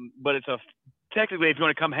 but technically, if you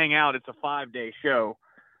want to come hang out, it's a 5-day show.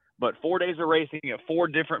 But 4 days of racing at 4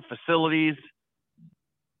 different facilities,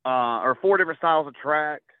 or 4 different styles of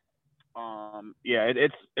track.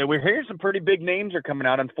 We're hearing some pretty big names are coming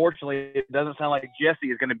out. Unfortunately, it doesn't sound like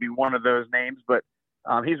Jesse is going to be one of those names, but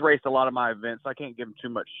he's raced a lot of my events. I can't give him too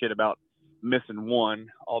much shit about missing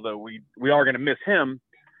one, although we are going to miss him.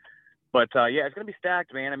 But it's going to be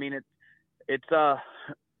stacked, man. I mean, it's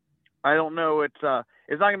I don't know. It's not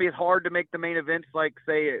going to be as hard to make the main events like,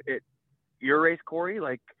 say, at your race, Corey.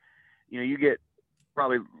 Like, you get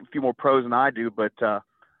probably a few more pros than I do, but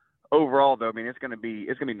overall, though, I mean, it's gonna be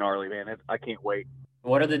gnarly, man. I can't wait.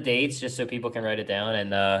 What are the dates, just so people can write it down,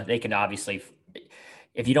 and they can obviously,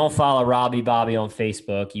 if you don't follow Robby Bobby on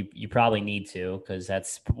Facebook, you probably need to, because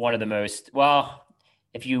that's one of the most, well,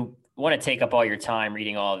 if you want to take up all your time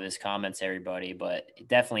reading all of his comments, everybody, but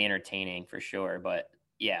definitely entertaining for sure. But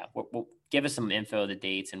yeah, we'll give us some info, the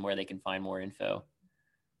dates, and where they can find more info.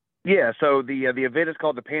 Yeah, so the event is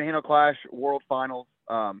called the Panhandle Clash World Finals.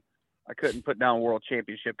 I couldn't put down World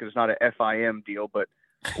Championship because it's not a FIM deal, but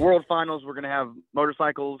World Finals, we're going to have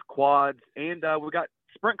motorcycles, quads, and we got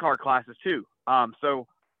sprint car classes too. So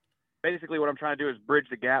basically what I'm trying to do is bridge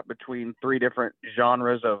the gap between 3 different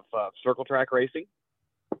genres of circle track racing.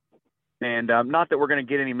 And not that we're going to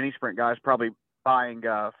get any mini sprint guys probably buying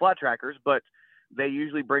flat trackers, but they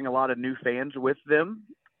usually bring a lot of new fans with them.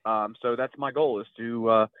 So that's my goal, is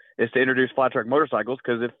to introduce flat track motorcycles,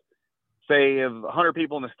 because if 100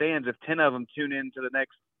 people in the stands, if 10 of them tune in to the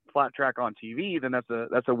next flat track on TV, then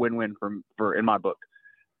that's a win-win for in my book.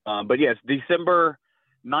 But yes, December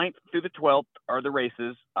 9th through the 12th are the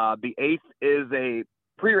races. The 8th is a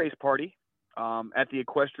pre-race party at the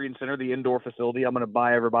Equestrian Center, the indoor facility. I'm going to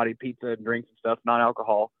buy everybody pizza and drinks and stuff,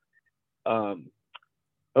 non-alcohol. Hold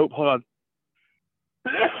on.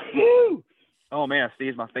 Oh man, I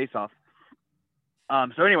sneezed my face off.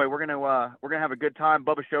 So anyway, we're gonna have a good time.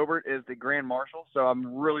 Bubba Schobert is the Grand Marshal, so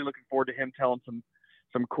I'm really looking forward to him telling some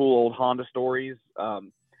cool old Honda stories.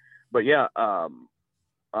 But yeah,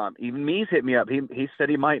 even Mees hit me up. He said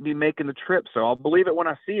he might be making the trip, so I'll believe it when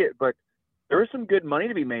I see it. But there was some good money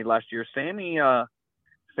to be made last year.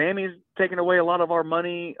 Sammy's taking away a lot of our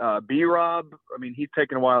money. B-Rob, I mean, he's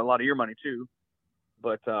taking away a lot of your money too.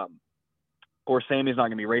 But of course, Sammy's not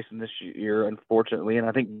going to be racing this year, unfortunately, and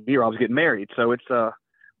I think B-Rob's getting married, so it's a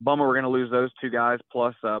bummer. We're going to lose those two guys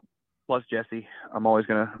plus Jesse. I'm always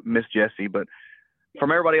going to miss Jesse, but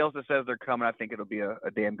from everybody else that says they're coming, I think it'll be a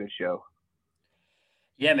damn good show.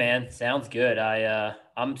 Yeah, man, sounds good.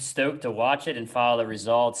 I'm stoked to watch it and follow the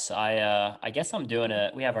results. I guess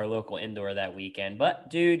we have our local indoor that weekend,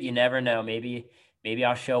 but dude, you never know. Maybe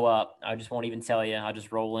I'll show up. I just won't even tell you. I'll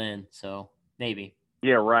just roll in. So maybe.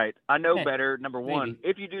 Yeah, right. I know better. Number one, maybe.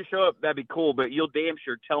 If you do show up, that'd be cool, but you'll damn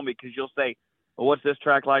sure tell me, because you'll say, well, what's this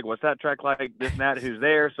track like? What's that track like? This and that, who's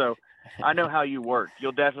there? So I know how you work.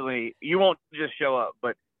 You won't just show up,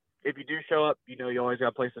 but if you do show up, you always got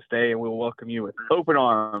a place to stay, and we'll welcome you with open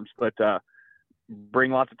arms. But bring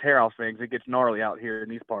lots of tear house things. It gets gnarly out here in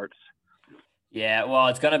these parts. Yeah,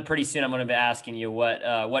 well, pretty soon I'm going to be asking you what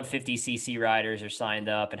 50cc riders are signed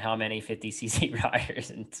up and how many 50cc riders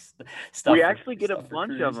and stuff. We actually get a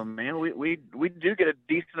bunch of them, man. We do get a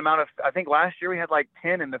decent amount of. I think last year we had like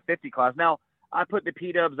 10 in the 50 class. Now I put the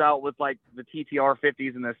P-dubs out with like the TTR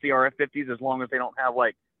 50s and the CRF 50s, as long as they don't have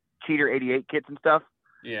like cheater 88 kits and stuff.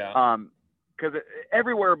 Yeah. Because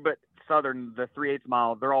everywhere but Southern, the 3/8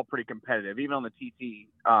 mile, they're all pretty competitive, even on the TT.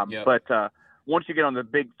 Yep. But once you get on the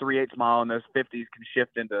big 3/8 mile and those 50s can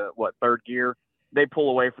shift into third gear, they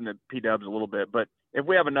pull away from the P-dubs a little bit. But if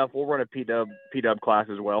we have enough, we'll run a P-dub class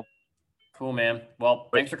as well. Cool, man. Well,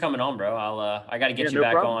 thanks for coming on, bro. I got to get you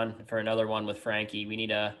back on for another one with Frankie. We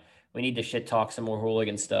need to shit talk some more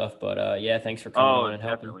hooligan stuff. But yeah, thanks for coming on and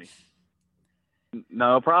helping.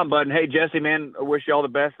 No problem, bud. And hey, Jesse, man, I wish you all the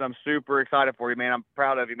best. I'm super excited for you, man. I'm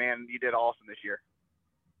proud of you, man. You did awesome this year.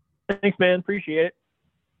 Thanks, man. Appreciate it.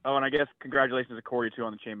 Oh, and I guess congratulations to Corey, too,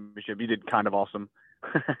 on the championship. You did kind of awesome.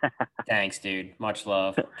 Thanks, dude. Much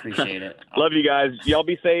love. Appreciate it. Love you guys. Y'all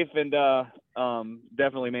be safe, and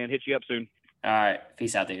definitely, man, hit you up soon. All right.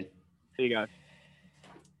 Peace out, dude. See you guys.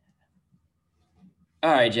 All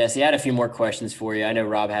right, Jesse, I had a few more questions for you. I know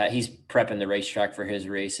Rob he's prepping the racetrack for his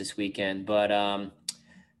race this weekend, but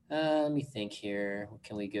let me think here. What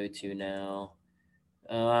can we go to now?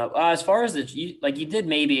 As far as you did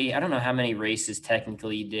maybe, I don't know how many races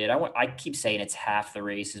technically you did. I keep saying it's half the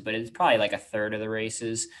races, but it's probably like a third of the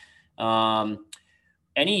races.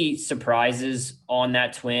 Any surprises on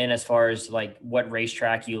that twin as far as like what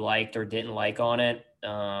racetrack you liked or didn't like on it?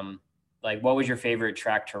 Like what was your favorite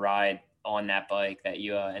track to ride on that bike that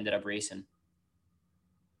you ended up racing?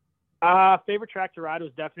 Favorite track to ride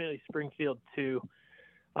was definitely Springfield 2.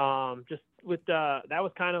 Just with that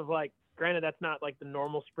was kind of like, granted, that's not like the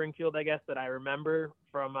normal Springfield, I guess, that I remember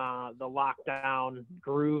from the lockdown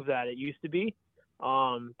groove that it used to be.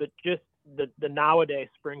 But just the nowadays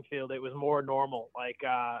Springfield, it was more normal. Like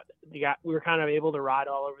we were kind of able to ride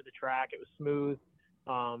all over the track. It was smooth.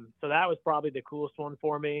 So that was probably the coolest one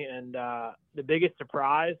for me. And the biggest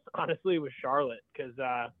surprise, honestly, was Charlotte, because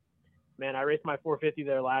man, I raced my 450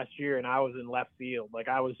 there last year, and I was in left field. Like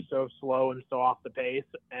I was so slow and so off the pace,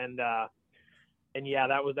 and yeah,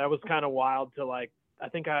 that was kind of wild. To like, I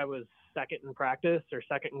think I was second in practice or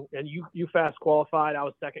second, and you fast qualified. I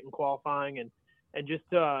was second in qualifying, and just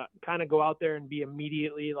to kind of go out there and be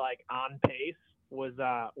immediately like on pace was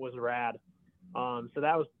rad. So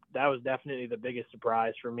that was definitely the biggest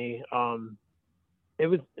surprise for me. It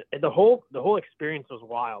was the whole experience was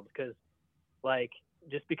wild, because like,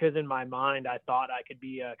 just because in my mind I thought I could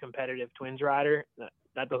be a competitive twins rider,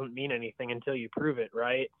 that doesn't mean anything until you prove it,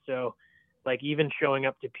 right? So like, even showing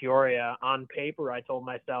up to Peoria, on paper I told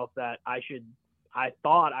myself that I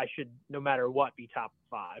thought I should no matter what be top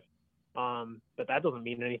 5. But that doesn't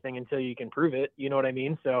mean anything until you can prove it, you know what I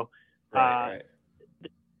mean? So Right.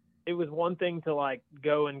 It was one thing to like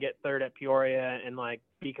go and get third at Peoria and like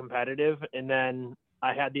be competitive, and then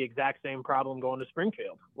I had the exact same problem going to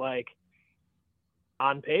Springfield. Like,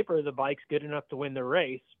 on paper the bike's good enough to win the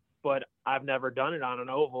race, but I've never done it on an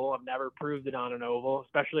oval. I've never proved it on an oval,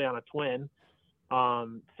 especially on a twin.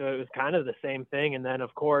 So it was kind of the same thing. And then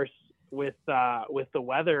of course with the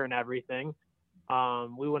weather and everything,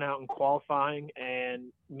 we went out in qualifying,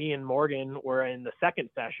 and me and Morgan were in the second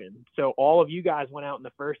session. So all of you guys went out in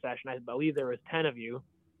the first session. I believe there was 10 of you,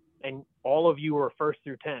 and all of you were 1st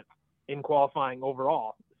through 10th in qualifying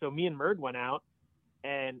overall. So me and Murd went out,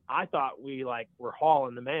 and I thought we like were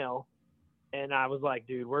hauling the mail. And I was like,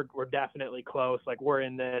 dude, we're definitely close. Like, we're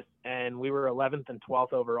in this. And we were 11th and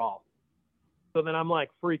 12th overall. So then I'm like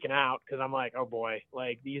freaking out, because I'm like, oh boy,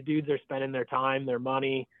 like these dudes are spending their time, their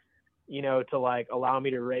money, to like allow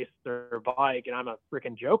me to race their bike, and I'm a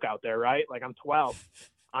freaking joke out there, right? Like I'm 12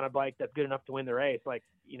 on a bike that's good enough to win the race. Like,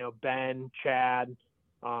 Ben, Chad,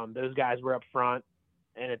 those guys were up front,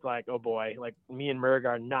 and it's like, oh boy, like me and Merg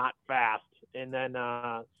are not fast. And then,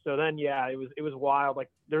 yeah, it was wild. Like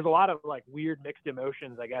there's a lot of like weird mixed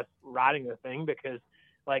emotions, I guess, riding the thing, because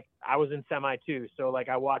like I was in semi 2. So like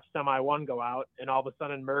I watched semi 1 go out, and all of a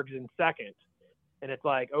sudden Merg's in second. And it's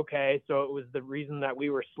like, okay, so it was the reason that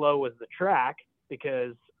we were slow was the track,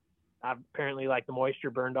 because apparently like the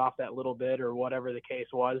moisture burned off that little bit or whatever the case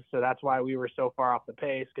was. So that's why we were so far off the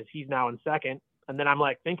pace, because he's now in second. And then I'm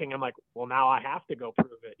like, well, now I have to go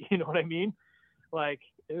prove it. You know what I mean? Like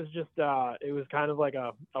it was just, it was kind of like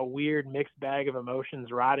a weird mixed bag of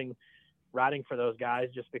emotions riding for those guys,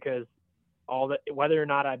 just because whether or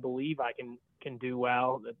not I believe I can do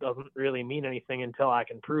well, it doesn't really mean anything until I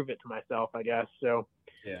can prove it to myself, I guess. So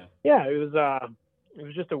yeah, it was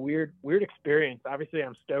just a weird experience. Obviously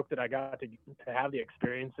I'm stoked that I got to have the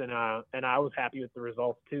experience, and I was happy with the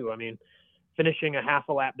results too. I mean, finishing a half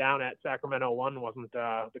a lap down at Sacramento 1 wasn't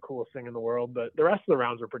the coolest thing in the world, but the rest of the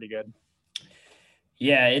rounds were pretty good.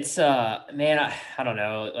 Yeah, it's man, I don't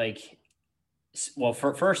know, like, well,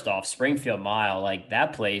 first off, Springfield Mile, like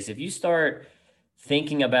that place, if you start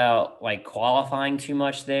thinking about like qualifying too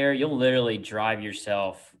much there, you'll literally drive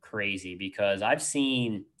yourself crazy, because I've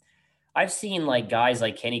seen like guys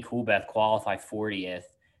like Kenny Coolbeth qualify 40th,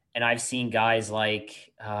 and I've seen guys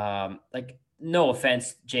like no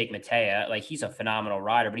offense, Jake Matea, like he's a phenomenal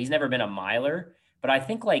rider, but he's never been a miler. But I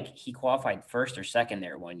think like he qualified first or second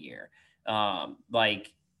there one year.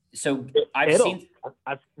 Like, so I've seen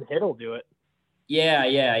Hiddle do it. Yeah.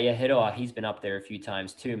 Hiddle, he's been up there a few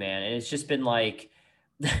times too, man. And it's just been like,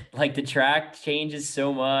 like the track changes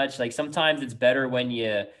so much. Like sometimes it's better when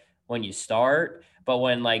you start, but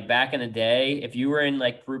when like back in the day, if you were in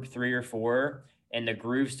like group 3 or 4 and the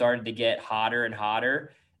groove started to get hotter and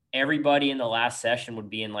hotter, everybody in the last session would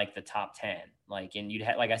be in like the top 10. Like, and you'd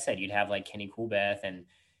have, like I said, you'd have like Kenny Coolbeth and,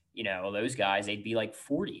 those guys, they'd be like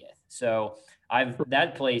 40th. So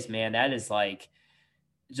that place, man, that is like,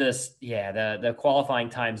 just the qualifying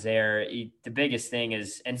times there, the biggest thing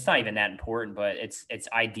is, and it's not even that important, but it's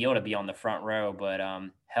ideal to be on the front row. But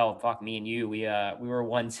hell, fuck, me and you, we were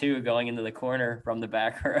 1-2 going into the corner from the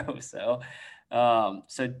back row. So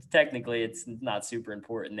so technically it's not super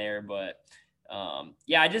important there, but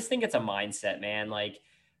I just think it's a mindset, man. Like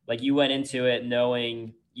you went into it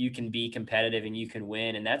knowing you can be competitive and you can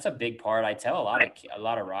win. And that's a big part. I tell a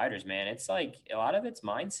lot of riders, man, it's like a lot of it's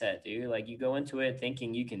mindset, dude. Like you go into it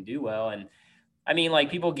thinking you can do well. And I mean, like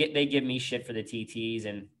they give me shit for the TTs,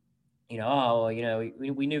 and,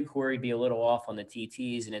 we knew Corey'd be a little off on the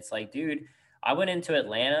TTs. And it's like, dude, I went into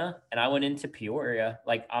Atlanta and I went into Peoria.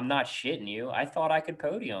 Like, I'm not shitting you. I thought I could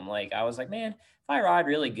podium. Like, I was like, man, if I ride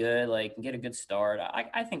really good, like, and get a good start,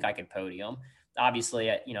 I think I could podium. Obviously,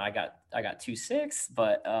 I got 2.6,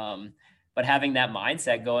 but having that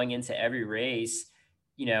mindset going into every race,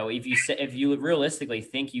 if you realistically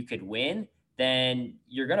think you could win, then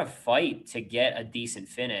you're going to fight to get a decent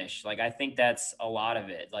finish. Like, I think that's a lot of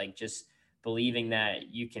it. Like, just believing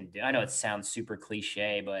that you can do. I know it sounds super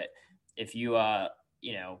cliche, but if you,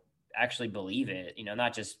 actually believe it,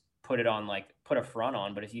 not just put a front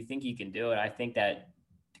on, but if you think you can do it, I think that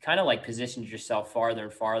kind of like positions yourself farther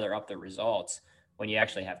and farther up the results when you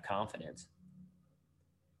actually have confidence.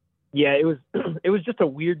 Yeah, it was just a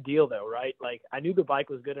weird deal though, right? Like I knew the bike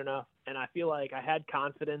was good enough, and I feel like I had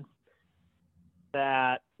confidence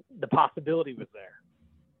that the possibility was there.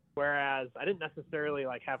 Whereas I didn't necessarily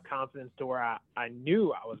like have confidence to where I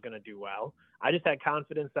knew I was going to do well. I just had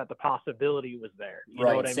confidence that the possibility was there. You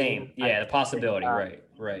know what I mean? Yeah, the possibility. Right.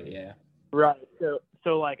 Yeah. Right.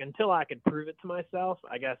 So like until I could prove it to myself,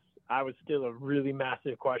 I guess I was still a really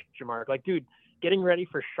massive question mark. Like, dude, getting ready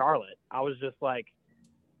for Charlotte, I was just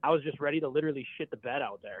ready to literally shit the bed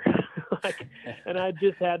out there. And I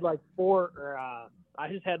just had like 5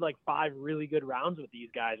 really good rounds with these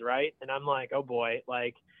guys, right? And I'm like, oh boy,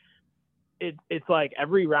 like it's like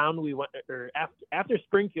every round we went, or after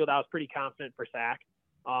Springfield, I was pretty confident for Sac.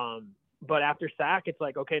 But after Sac, it's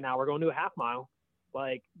like, okay, now we're going to a half mile.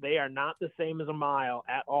 Like they are not the same as a mile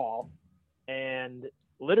at all. And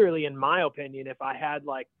literally, in my opinion, if I had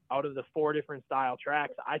like out of the 4 different style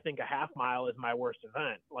tracks, I think a half mile is my worst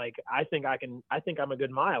event. Like I think I'm a good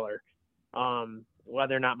miler.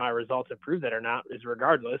 Whether or not my results have proved that or not is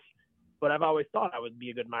regardless. But I've always thought I would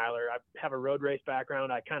be a good miler. I have a road race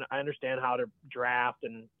background. I understand how to draft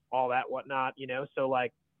and all that whatnot, So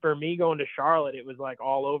like for me going to Charlotte, it was like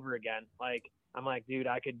all over again. Like I'm like, dude,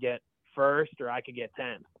 I could get first or I could get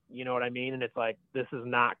 10th. You know what I mean? And it's like, this is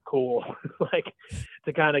not cool, like,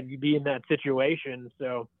 to kind of be in that situation.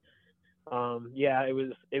 So, yeah, it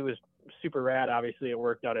was super rad. Obviously, it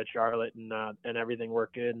worked out at Charlotte, and everything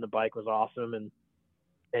worked good, and the bike was awesome.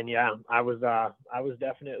 And yeah, I was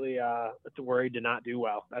definitely worried to not do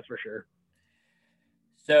well. That's for sure.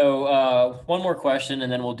 So one more question,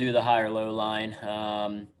 and then we'll do the high or low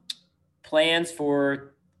line. Plans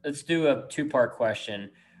for, let's do a 2-part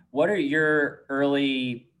question. What are your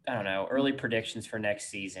early predictions for next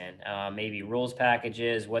season? Maybe rules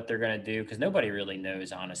packages, what they're going to do, because nobody really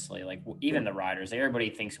knows, honestly. Like, even the riders,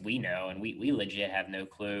 everybody thinks we know, and we legit have no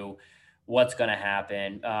clue what's going to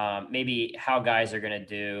happen. Maybe how guys are going to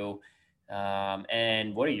do.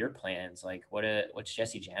 And what are your plans? Like, what's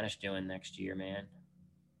Jesse Janisch doing next year, man?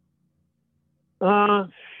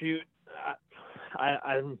 Shoot,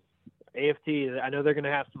 I'm AFT. I know they're going to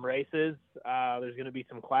have some races. There's going to be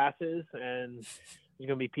some classes, and there's going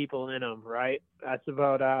to be people in them, right? That's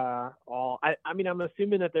about all. I mean, I'm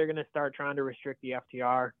assuming that they're going to start trying to restrict the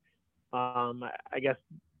FTR. I guess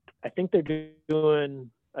I think they're doing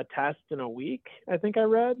a test in a week. I think I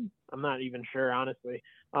read. I'm not even sure, honestly.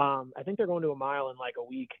 I think they're going to a mile in like a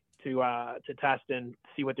week to test and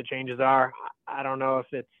see what the changes are. I don't know if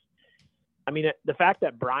it's. I mean, the fact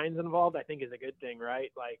that Brian's involved, I think, is a good thing,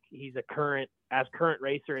 right? Like, he's a current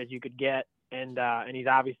racer as you could get, and he's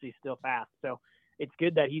obviously still fast. So it's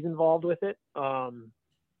good that he's involved with it.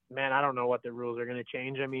 Man, I don't know what the rules are going to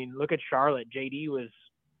change. I mean, look at Charlotte. JD was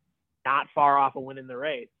not far off of winning the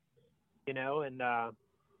race, you know, and there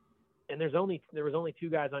was only 2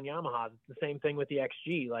 guys on Yamahas. It's the same thing with the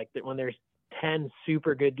XG. Like, when there's 10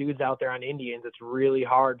 super good dudes out there on Indians, it's really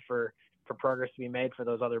hard for progress to be made for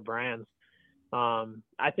those other brands.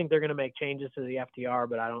 I think they're going to make changes to the FTR,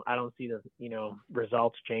 but I don't see the,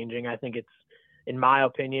 results changing. I think it's, in my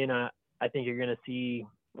opinion, I think you're going to see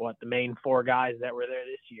the main 4 guys that were there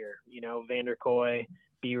this year, Vanderkoy,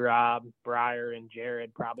 B-Rob, Breyer, and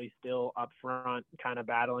Jared probably still up front, kind of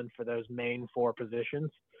battling for those main 4 positions.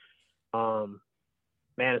 Man,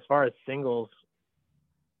 as far as singles,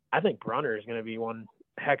 I think Brunner is going to be one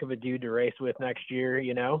heck of a dude to race with next year,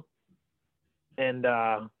 and,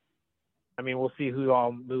 I mean, we'll see who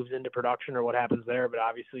all moves into production or what happens there, but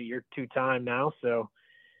obviously you're 2-time now, so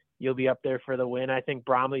you'll be up there for the win. I think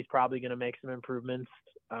Bromley's probably going to make some improvements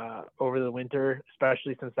over the winter,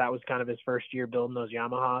 especially since that was kind of his first year building those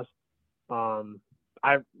Yamahas.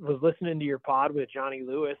 I was listening to your pod with Johnny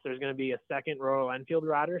Lewis. There's going to be a second Royal Enfield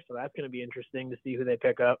rider, so that's going to be interesting to see who they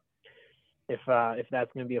pick up, if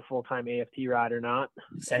that's going to be a full-time AFT ride or not.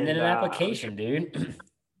 Send in an application, dude.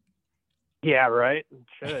 Yeah, right. It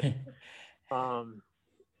should.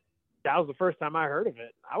 That was the first time I heard of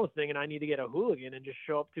it. I was thinking I need to get a hooligan and just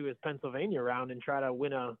show up to his Pennsylvania round and try to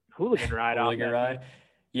win a hooligan ride.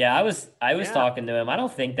 Yeah, I was talking to him. I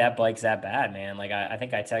don't think that bike's that bad, man. Like, I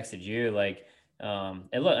think I texted you, like,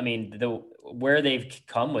 I mean, where they've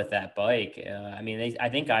come with that bike. I mean, I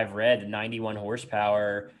think I've read 91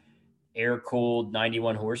 horsepower, air cooled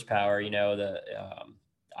 91 horsepower.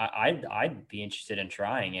 I'd be interested in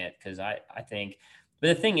trying it, because I think.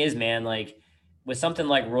 But the thing is, man, like, with something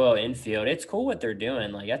like Royal Enfield, it's cool what they're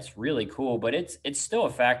doing. Like, that's really cool, but it's still a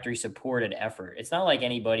factory supported effort. It's not like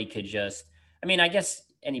anybody could just, I mean, I guess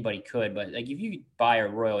anybody could, but like, if you buy a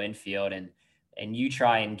Royal Enfield and you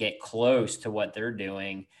try and get close to what they're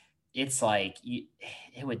doing, it's like,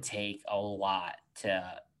 it would take a lot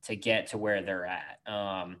to get to where they're at.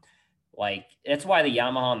 Like, that's why the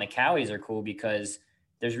Yamaha and the Cowies are cool, because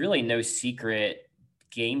there's really no secret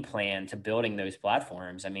game plan to building those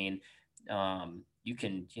platforms. I mean, you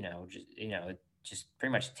can, just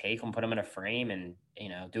pretty much take them, put them in a frame, and,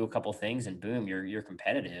 do a couple things, and boom, you're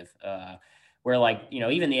competitive. Where, like,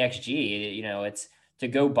 even the XG, it's to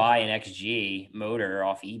go buy an XG motor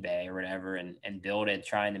off eBay or whatever and build it,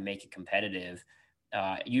 trying to make it competitive.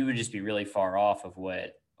 You would just be really far off of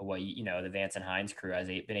what the Vance and Hines crew has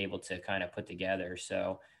been able to kind of put together.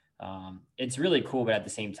 So it's really cool, but at the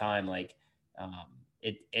same time, like,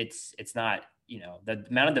 it's not, the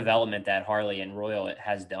amount of development that Harley and Royal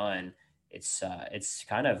has done, it's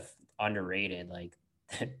kind of underrated. Like,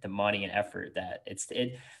 the money and effort that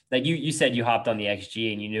like you said, you hopped on the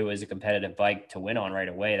XG and you knew it was a competitive bike to win on right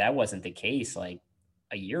away. That wasn't the case like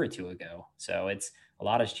a year or 2 ago. So a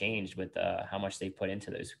lot has changed with how much they put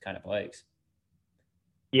into those kind of bikes.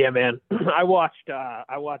 Yeah, man. I watched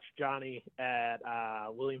Johnny at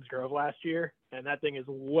Williams Grove last year, and that thing is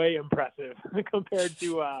way impressive compared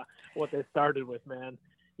to what they started with, man.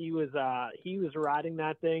 He was riding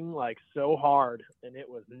that thing like so hard, and it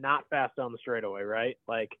was not fast on the straightaway, right?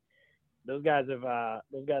 Like, those guys have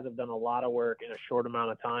done a lot of work in a short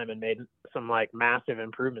amount of time and made some like massive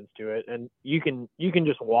improvements to it. And you can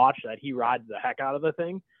just watch that he rides the heck out of the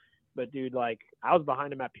thing. But dude, like I was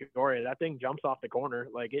behind him at Peoria. That thing jumps off the corner.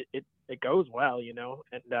 Like it goes well, you know.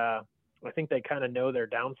 And I think they kind of know their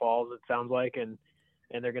downfalls. It sounds like, and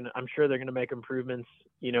I'm sure they're gonna make improvements,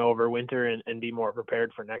 you know, over winter and be more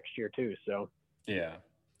prepared for next year too. So Yeah.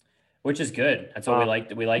 Which is good. That's what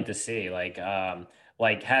we like to see. Like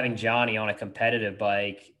having Johnny on a competitive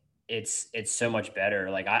bike, it's so much better.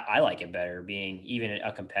 Like I like it better being even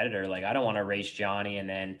a competitor. Like I don't want to race Johnny and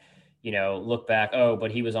then, you know, look back, oh,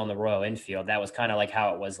 but he was on the Royal Enfield. That was kind of like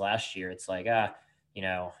how it was last year. It's like, you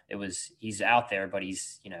know, he's out there, but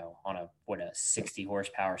he's, you know, on a 60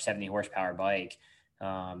 horsepower, 70 horsepower bike.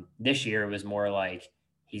 This year it was more like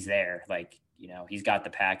he's there. Like, you know, he's got the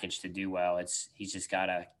package to do well. He's just got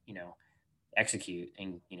to, you know, execute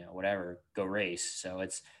and, you know, whatever, go race. So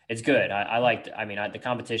it's good. I liked, I mean, the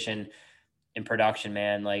competition in production,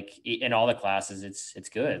 man, like in all the classes, it's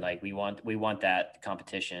good. Like we want that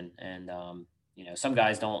competition. And, you know, some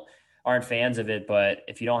guys aren't fans of it, but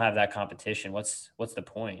if you don't have that competition, what's the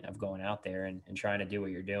point of going out there and trying to do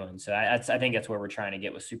what you're doing? So I think that's where we're trying to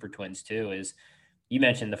get with Super Twins too, is you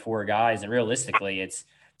mentioned the 4 guys, and realistically it's,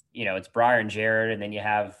 you know, it's Briar and Jared, and then you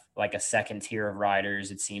have like a second tier of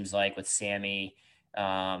riders, it seems like, with Sammy,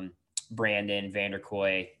 Brandon,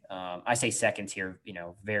 Vanderkoy. I say second tier, you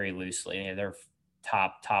know, very loosely. You know, they're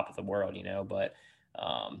top of the world, you know, but,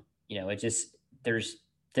 you know, there's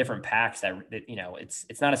different packs that, you know,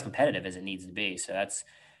 it's not as competitive as it needs to be. So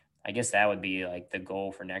I guess that would be like the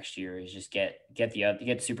goal for next year, is just get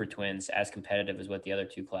Super Twins as competitive as what the other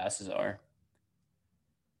 2 classes are.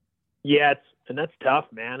 Yeah, and that's tough,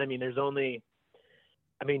 man. I mean,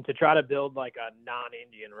 to try to build like a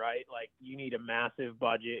non-Indian, right? Like you need a massive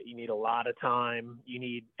budget, you need a lot of time, you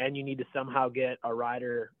need to somehow get a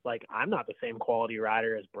rider. Like I'm not the same quality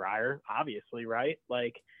rider as Briar, obviously, right?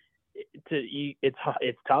 Like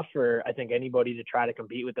it's tough for, I think, anybody to try to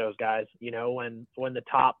compete with those guys, you know, when the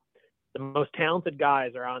most talented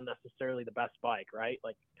guys are on necessarily the best bike, right?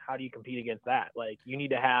 Like how do you compete against that? Like you need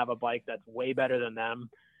to have a bike that's way better than them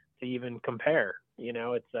to even compare, you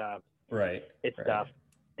know. It's tough.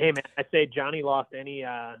 Hey man, I say Johnny lost any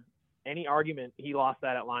argument. He lost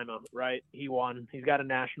that at Lima, right? He won. He's got a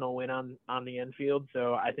national win on the Enfield,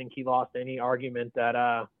 so I think he lost any argument that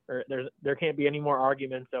or there can't be any more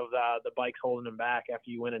arguments of the bikes holding him back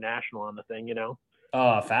after you win a national on the thing, you know.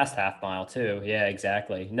 Oh, fast half mile too. Yeah,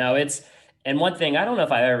 exactly. No, and one thing, I don't know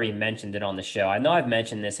if I ever even mentioned it on the show. I know I've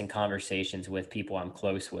mentioned this in conversations with people I'm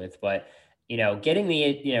close with, but you know, getting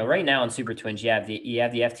you know, right now in Super Twins, you have the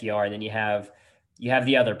FTR, and then you have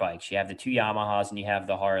the other bikes. You have the 2 Yamahas and you have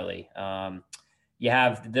the Harley. You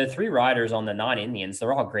have the 3 riders on the non-Indians.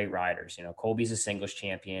 They're all great riders. You know, Colby's a singles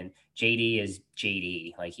champion. JD is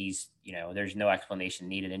JD. Like he's, you know, there's no explanation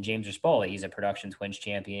needed. And James Rispoli, he's a production twins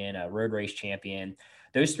champion, a road race champion.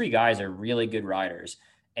 Those 3 guys are really good riders.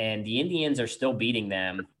 And the Indians are still beating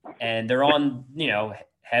them. And they're on, you know,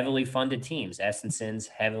 heavily funded teams. Estenson's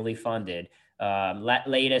heavily funded.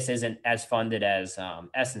 Latest isn't as funded as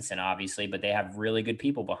Estenson, obviously, but they have really good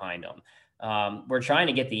people behind them. We're trying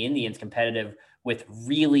to get the Indians competitive with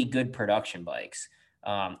really good production bikes,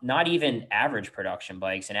 not even average production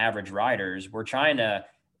bikes and average riders. We're trying to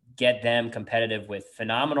get them competitive with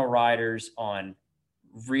phenomenal riders on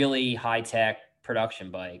really high-tech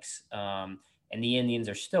production bikes. And the Indians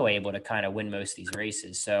are still able to kind of win most of these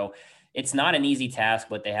races. So it's not an easy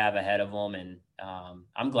task what they have ahead of them. And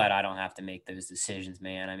I'm glad I don't have to make those decisions,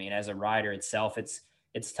 man. I mean, as a rider itself,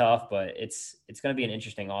 it's tough, but it's going to be an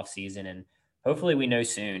interesting off season, and hopefully we know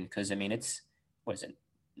soon. Cause I mean, what is it?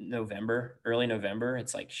 Early November.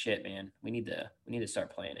 It's like, shit, man, we need to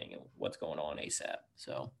start planning what's going on ASAP.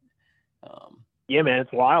 So, yeah, man,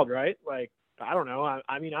 it's wild, right? Like, I don't know.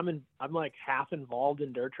 I mean, I'm like half involved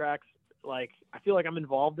in dirt tracks. Like, I feel like I'm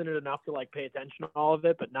involved in it enough to like pay attention to all of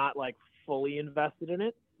it, but not like fully invested in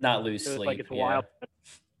it. Not loosely. So it's like, it's wild.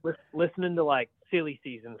 Listening to like silly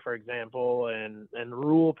season, for example, and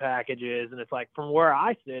rule packages. And it's like, from where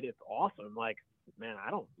I sit, it's awesome. Like, man,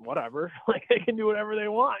 whatever, like they can do whatever they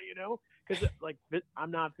want, you know, because like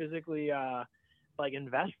I'm not physically like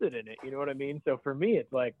invested in it, you know what I mean? So for me,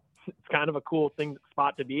 it's like, it's kind of a cool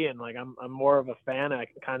spot to be in. Like I'm more of a fan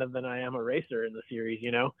kind of than I am a racer in the series,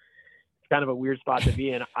 you know. It's kind of a weird spot to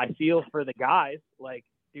be in. I feel for the guys, like,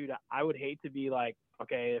 dude, I would hate to be like,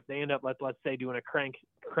 okay, if they end up, let's say, doing a crank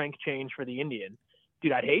change for the Indian,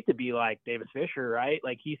 dude, I'd hate to be like Davis Fisher, right?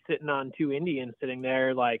 Like he's sitting on 2 Indians sitting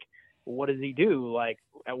there, like what does he do? Like,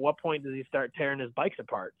 at what point does he start tearing his bikes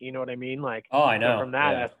apart? You know what I mean? Like, Oh, I know. so from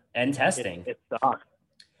that, And testing. It sucks.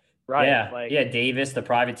 Right. Yeah. Like, Yeah. Davis, the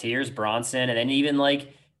privateers, Bronson, and then even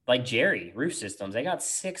like Jerry, Roof Systems, they got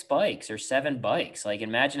 6 bikes or 7 bikes. Like,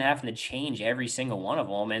 imagine having to change every single one of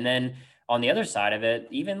them. And then on the other side of it,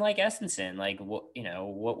 even like Estenson, like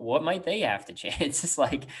what might they have to change? It's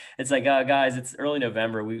like, guys, it's early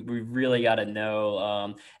November. We really got to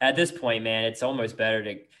know. At this point, man, it's almost better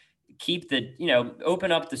to keep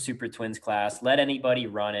open up the Super Twins class. Let anybody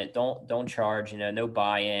run it. Don't charge. No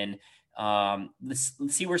buy-in. Let's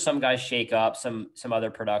see where some guys shake up, some other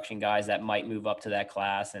production guys that might move up to that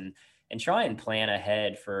class, and try and plan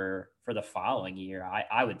ahead for the following year.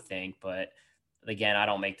 I would think, but again, I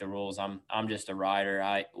don't make the rules. I'm just a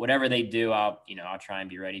rider. Whatever they do, I'll try and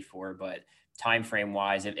be ready for. But time frame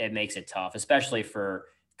wise, it makes it tough, especially for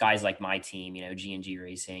guys like my team, G&G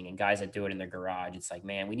Racing, and guys that do it in their garage. It's like,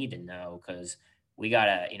 man, we need to know, because we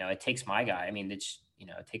gotta, it takes my guy. I mean, it's,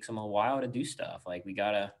 it takes them a while to do stuff. Like, we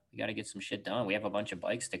gotta get some shit done. We have a bunch of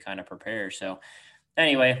bikes to kind of prepare. So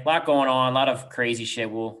anyway, a lot going on, a lot of crazy shit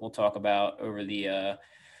we'll talk about over the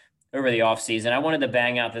off season. I wanted to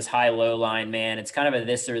bang out this high-low line, man. It's kind of a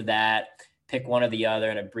this or that, pick one or the other,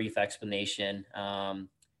 and a brief explanation.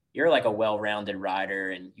 You're like a well-rounded rider,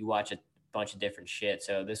 and you watch a bunch of different shit.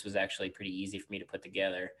 So this was actually pretty easy for me to put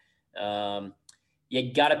together.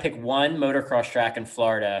 You got to pick one motocross track in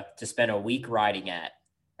Florida to spend a week riding at.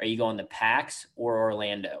 Are you going to PAX or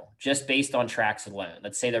Orlando? Just based on tracks alone.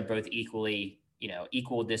 Let's say they're both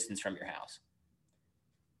equal distance from your house.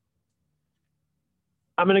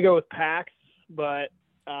 I'm going to go with PAX, but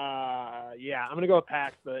I'm going to go with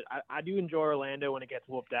PAX, but I do enjoy Orlando when it gets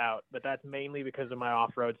whooped out, but that's mainly because of my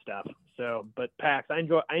off-road stuff. So, but PAX, I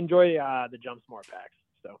enjoy the jumps more PAX.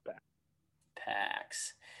 So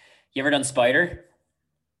PAX. You ever done Spider?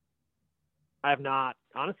 I have not.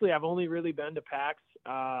 Honestly, I've only really been to PAX.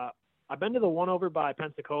 I've been to the one over by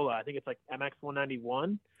Pensacola. I think it's like MX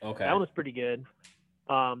 191. Okay. That one was pretty good.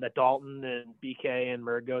 That Dalton and BK and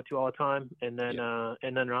Merg go to all the time. And then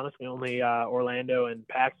honestly, only Orlando and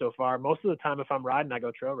PAX so far. Most of the time, if I'm riding, I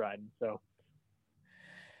go trail riding. So.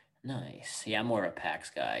 Nice. Yeah, I'm more of a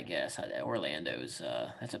PAX guy, I guess. Orlando's,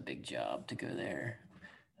 that's a big job to go there.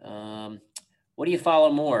 What do you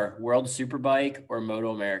follow more, World Superbike or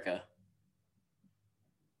Moto America?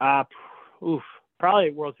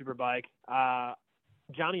 Probably World Superbike.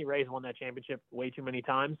 Johnny Ray's won that championship way too many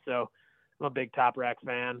times, so I'm a big Top Rack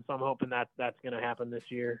fan. So I'm hoping that's going to happen this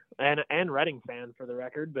year. And Redding fan for the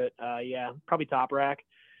record, but probably Top Rack.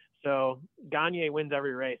 So Gagne wins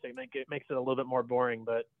every race. It makes it a little bit more boring,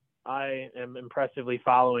 but I am impressively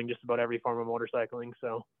following just about every form of motorcycling.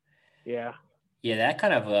 So, yeah. Yeah, that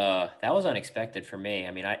kind of that was unexpected for me.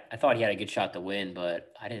 I mean, I thought he had a good shot to win,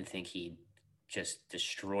 but I didn't think he'd just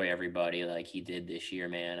destroy everybody like he did this year,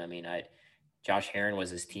 man. I mean, Josh Herron was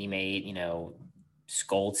his teammate,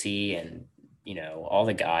 Schulte and, all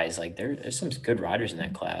the guys. Like, there's some good riders in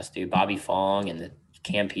that class, dude. Bobby Fong and the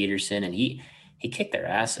Cam Peterson, and he kicked their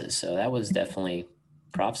asses. So that was definitely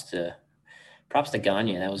props to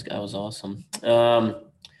Gagne. That was awesome.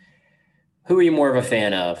 Who are you more of a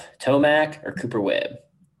fan of, Tomac or Cooper Webb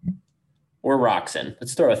or Roxon?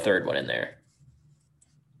 Let's throw a third one in there.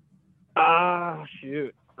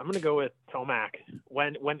 Shoot. I'm gonna go with Tomac.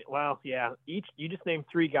 You just named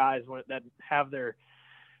 3 guys that have their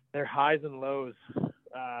highs and lows,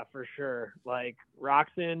 for sure. Like,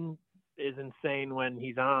 Roxon is insane when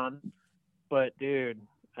he's on, but dude,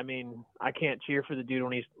 I mean, I can't cheer for the dude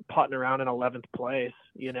when he's putting around in 11th place.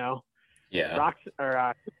 Yeah.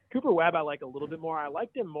 Cooper Webb, I like a little bit more. I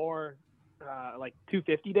liked him more like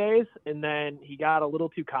 250 days, and then he got a little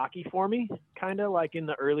too cocky for me, kind of like in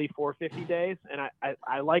the early 450 days. And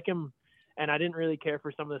I like him, and I didn't really care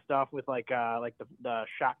for some of the stuff with like the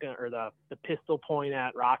shotgun or the pistol point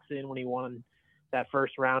at Roxon when he won that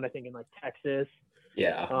first round, I think in like Texas.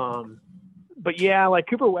 Yeah. But yeah, like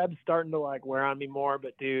Cooper Webb's starting to like wear on me more.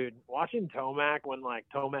 But dude, watching Tomac when like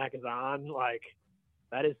Tomac is on, like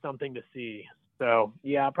that is something to see. So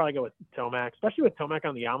yeah, I'll probably go with Tomac, especially with Tomac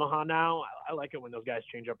on the Yamaha now. I like it when those guys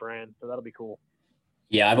change up brands, so that'll be cool.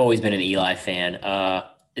 Yeah, I've always been an Eli fan.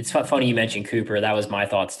 It's funny you mentioned Cooper. That was my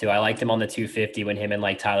thoughts too. I liked him on the 250 when him and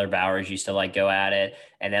like Tyler Bowers used to like go at it,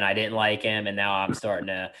 and then I didn't like him, and now I'm starting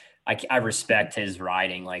to. I respect his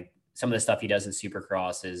riding. Like, some of the stuff he does in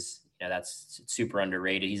Supercross is, that's super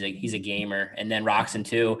underrated. He's a gamer. And then Roxon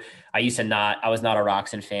too. I was not a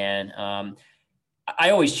Roxon fan. I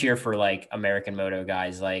always cheer for like American moto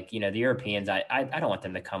guys, like, you know, the Europeans. I don't want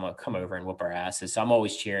them to come over and whoop our asses. So I'm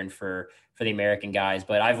always cheering for the American guys.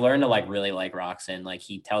 But I've learned to like really like Roxon. Like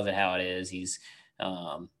he tells it how it is.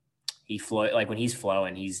 Um, he flow like when he's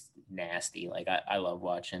flowing, he's nasty. Like I love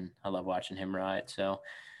watching him ride. So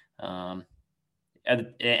um,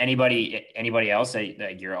 anybody else that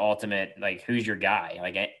like your ultimate, like who's your guy?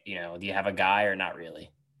 Like, you know, do you have a guy or not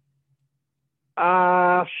really?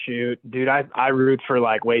 Shoot, dude, I root for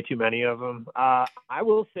like way too many of them. I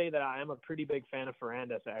will say that I am a pretty big fan of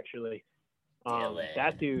Ferrandis actually.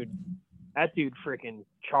 That Dylan. dude freaking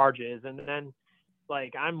charges. And then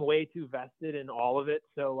like I'm way too vested in all of it.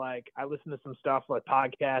 So like I listen to some stuff like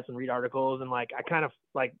podcasts and read articles, and like I kind of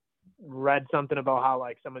like read something about how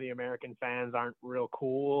like some of the American fans aren't real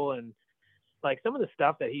cool, and like some of the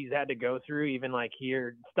stuff that he's had to go through, even like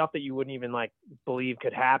here, stuff that you wouldn't even like believe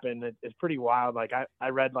could happen. It's pretty wild. Like I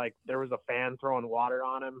read like there was a fan throwing water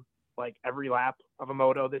on him like every lap of a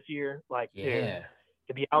moto this year. Like, dude, Yeah.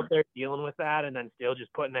 to be out there dealing with that and then still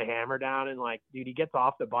just putting the hammer down, and like, dude, he gets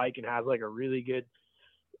off the bike and has like a really good,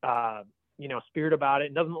 spirit about it,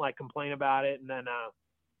 and doesn't like complain about it. And then,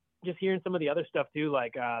 just hearing some of the other stuff too,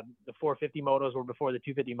 like the 450 motos were before the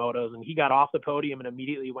 250 motos, and he got off the podium and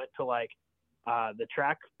immediately went to like the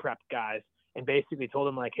track prep guys and basically told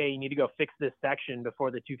them like, hey, you need to go fix this section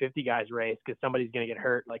before the 250 guys race because somebody's going to get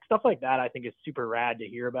hurt. Like stuff like that, I think is super rad to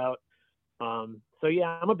hear about. So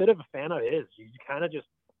yeah, I'm a bit of a fan of his. He's kind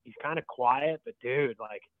of quiet, but dude,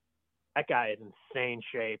 like that guy is in insane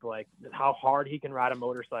shape. Like how hard he can ride a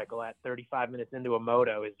motorcycle at 35 minutes into a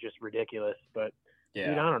moto is just ridiculous. But dude,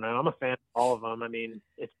 I don't know. I'm a fan of all of them. I mean,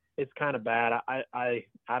 it's kind of bad. I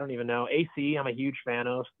don't even know. AC, I'm a huge fan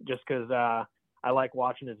of just because I like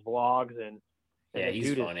watching his vlogs, and Yeah, the he's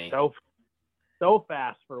dude funny. is so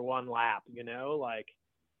fast for one lap. You know, like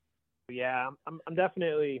yeah, I'm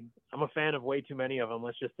definitely I'm a fan of way too many of them.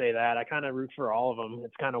 Let's just say that. I kind of root for all of them.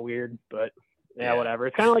 It's kind of weird, but yeah, whatever.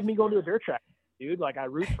 It's kind of like me going to a dirt track, dude. Like I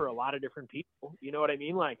root for a lot of different people. You know what I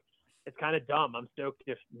mean? Like it's kind of dumb. I'm stoked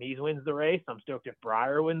if Mies wins the race. I'm stoked if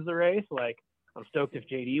Breyer wins the race. Like I'm stoked if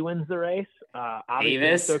JD wins the race. Obviously,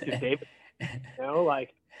 Davis. I'm stoked if Davis. You know, like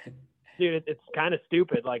dude, it's kind of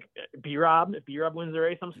stupid. Like B-Rob, if B-Rob wins the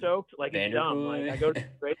race, I'm stoked. Like it's dumb. Like I go to the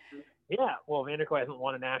race. Yeah, well, Vanderkoy hasn't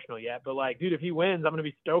won a national yet, but like, dude, if he wins, I'm gonna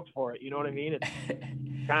be stoked for it. You know what I mean?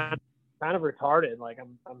 It's kind of retarded. Like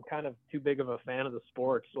I'm kind of too big of a fan of the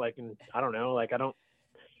sports. Like, and I don't know. Like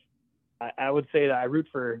I would say that I root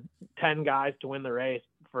for 10 guys to win the race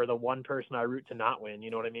for the one person I root to not win.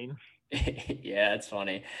 You know what I mean? Yeah, it's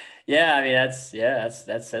funny. Yeah, I mean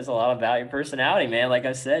that says a lot about your personality, man. Like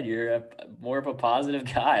I said, you're more of a positive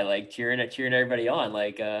guy, like cheering everybody on.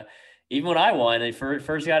 Like even when I won, the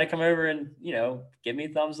first guy to come over and give me a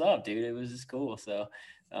thumbs up, dude. It was just cool. So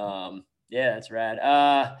yeah, that's rad.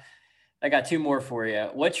 I got two more for you.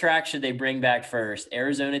 What track should they bring back first?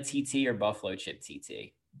 Arizona TT or Buffalo Chip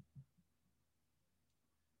TT?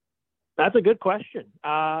 That's a good question.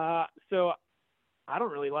 So I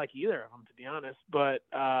don't really like either of them, to be honest, but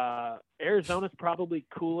Arizona's probably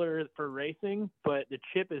cooler for racing, but the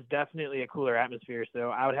Chip is definitely a cooler atmosphere. So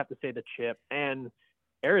I would have to say the Chip. And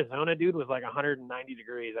Arizona, dude, was like 190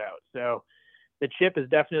 degrees out. So the Chip has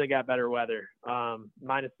definitely got better weather.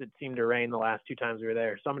 Minus it seemed to rain the last two times we were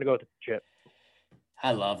there. So I'm going to go with the Chip.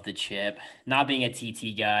 I love the Chip. Not being a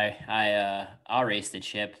TT guy, I'll race the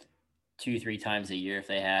Chip 2-3 times a year if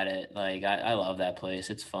they had it. Like I love that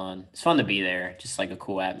place. It's fun. It's fun to be there. Just like a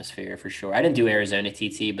cool atmosphere for sure. I didn't do Arizona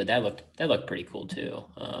TT, but that looked pretty cool too.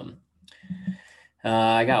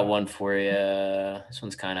 I got one for you. This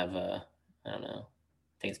one's kind of I don't know.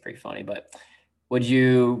 I think it's pretty funny, but would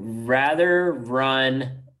you rather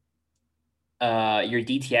run your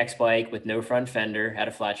DTX bike with no front fender at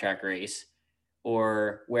a flat track race,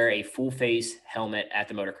 or wear a full face helmet at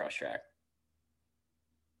the motocross track?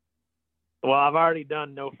 Well, I've already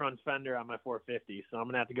done no front fender on my 450, so I'm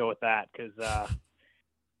going to have to go with that because,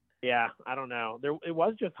 yeah, I don't know. It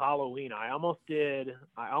was just Halloween. I almost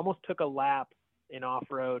took a lap in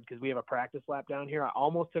off-road because we have a practice lap down here. I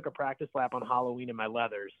almost took a practice lap on Halloween in my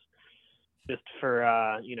leathers just for,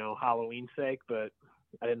 Halloween's sake, but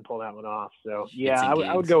I didn't pull that one off. So, yeah,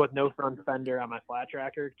 I would go with no front fender on my flat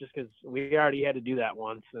tracker just because we already had to do that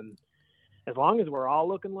once. And as long as we're all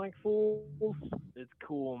looking like fools, it's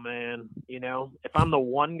cool, man. You know, if I'm the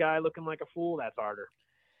one guy looking like a fool, that's harder.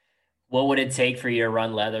 What would it take for you to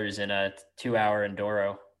run leathers in a 2-hour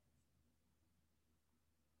enduro?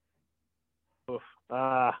 Oof.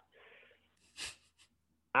 I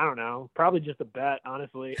don't know. Probably just a bet,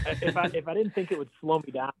 honestly. If I didn't think it would slow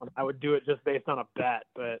me down, I would do it just based on a bet.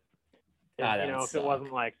 But if it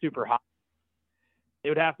wasn't like super hot. It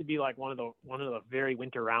would have to be like one of the very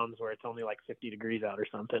winter rounds where it's only like 50 degrees out or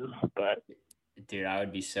something. But dude, I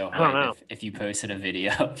would be so hyped if you posted a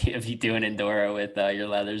video of you doing enduro with your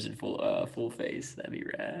leathers in full face. That'd be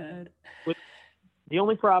rad. The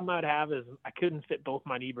only problem I would have is I couldn't fit both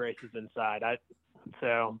my knee braces inside.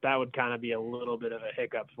 So that would kind of be a little bit of a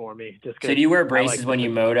hiccup for me. So do you wear braces when you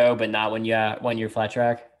moto, but not when you're flat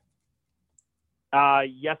track?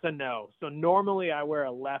 Yes and no. So normally I wear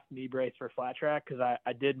a left knee brace for flat track because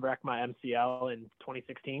I did wreck my MCL in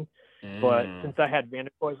 2016. But since I had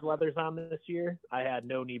Vanderpoy's leathers on this year, I had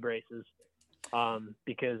no knee braces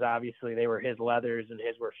because obviously they were his leathers and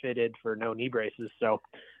his were fitted for no knee braces. So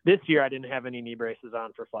this year I didn't have any knee braces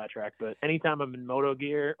on for flat track. But anytime I'm in moto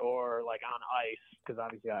gear or like on ice, because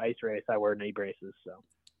obviously I ice race, I wear knee braces. So.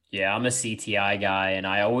 Yeah, I'm a CTI guy, and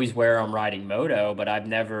I always wear them riding moto, but I've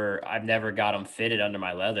never got them fitted under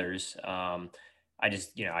my leathers. I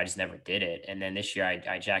just never did it. And then this year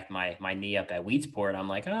I jacked my knee up at Weedsport. I'm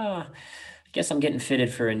like, I guess I'm getting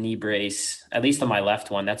fitted for a knee brace, at least on my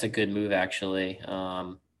left one. That's a good move, actually.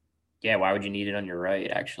 Yeah, why would you need it on your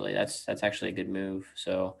right? Actually, that's actually a good move.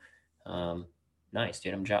 So, nice,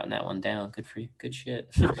 dude. I'm jotting that one down. Good for you. Good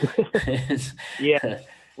shit. Yeah.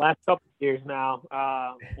 Last couple of years now,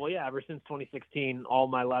 ever since 2016, all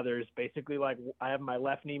my leathers basically, like, I have my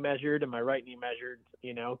left knee measured and my right knee measured,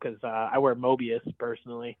 because I wear Mobius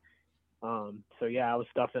personally. I was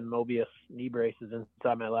stuffing Mobius knee braces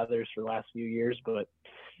inside my leathers for the last few years, but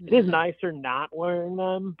it is nicer not wearing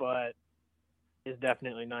them, but it's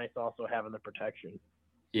definitely nice also having the protection.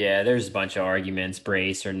 Yeah, there's a bunch of arguments,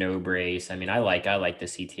 brace or no brace. I mean, I like the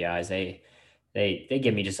CTIs. They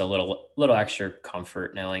give me just a little extra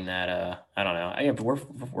comfort knowing that I don't know.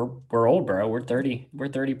 We're old, bro. We're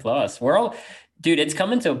 30 plus. We're all, dude, it's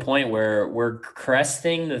coming to a point where we're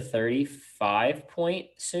cresting the 35 point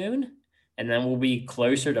soon, and then we'll be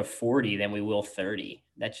closer to 40 than we will 30.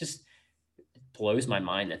 That just blows my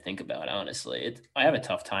mind to think about, honestly. I have a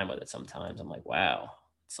tough time with it sometimes. I'm like, wow.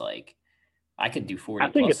 It's like I could do 40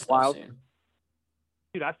 I think plus it's wild. soon.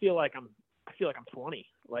 Dude, I feel like I'm 20.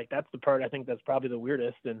 Like, that's the part I think that's probably the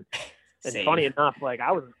weirdest. And funny enough, like,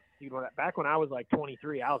 back when I was like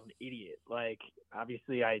 23, I was an idiot. Like,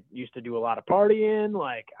 obviously I used to do a lot of partying.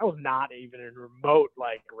 Like, I was not even in remote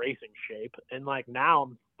like racing shape. And like now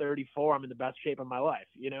I'm 34, I'm in the best shape of my life,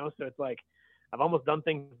 So it's like I've almost done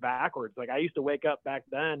things backwards. Like, I used to wake up back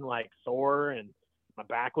then like sore and my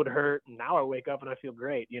back would hurt, and now I wake up and I feel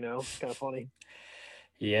great. It's kind of funny.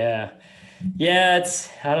 Yeah. It's,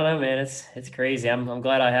 I don't know, man. It's crazy. I'm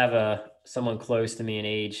glad I have someone close to me in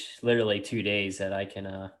age, literally 2 days, that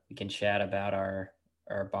we can chat about our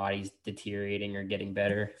bodies deteriorating or getting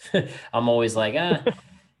better. I'm always like,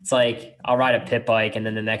 it's like I'll ride a pit bike and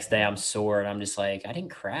then the next day I'm sore and I'm just like, I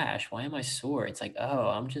didn't crash. Why am I sore? It's like,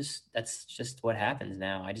 oh, that's just what happens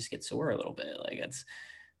now. I just get sore a little bit. Like, it's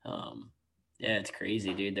it's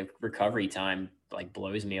crazy, dude. The recovery time like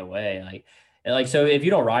blows me away. So if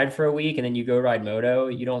you don't ride for a week and then you go ride moto,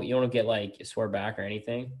 you don't get like a sore back or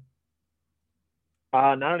anything?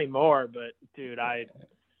 Not anymore, but dude,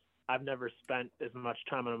 I've never spent as much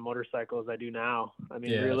time on a motorcycle as I do now. I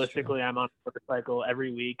mean, realistically, I'm on a motorcycle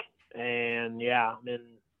every week, and I'm in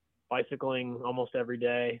bicycling almost every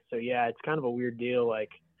day. So yeah, it's kind of a weird deal.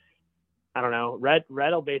 Like, I don't know. Red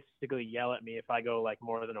will basically yell at me if I go like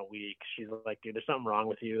more than a week. She's like, dude, there's something wrong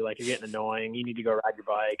with you. Like, you're getting annoying. You need to go ride your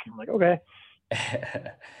bike. I'm like, okay.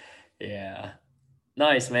 Yeah.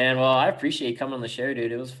 Nice, man. Well, I appreciate you coming on the show,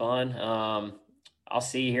 dude. It was fun. I'll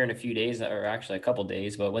see you here in a few days, or actually a couple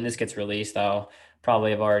days, but when this gets released, I'll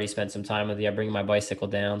probably have already spent some time with you. I bring my bicycle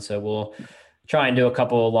down. So we'll try and do a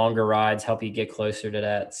couple of longer rides, help you get closer to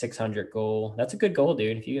that 600 goal. That's a good goal,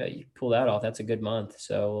 dude. If you pull that off, that's a good month.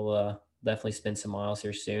 So we'll definitely spend some miles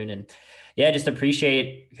here soon. And yeah, just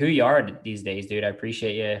appreciate who you are these days, dude. I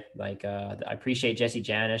appreciate you. Like, I appreciate Jesse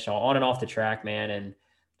Janisch on and off the track, man. And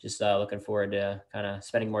just looking forward to kind of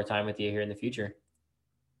spending more time with you here in the future.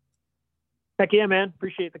 Heck yeah, man.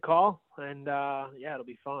 Appreciate the call. And it'll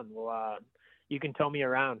be fun. Well, you can tow me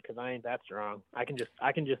around because I ain't that strong. I can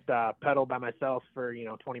just pedal by myself for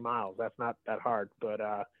 20 miles. That's not that hard, but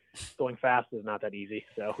going fast is not that easy.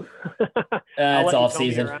 So it's off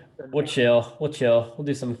season. We'll chill. We'll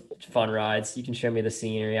do some fun rides. You can show me the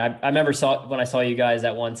scenery. I remember when I saw you guys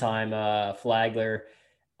at one time, Flagler.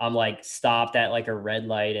 I'm like stopped at like a red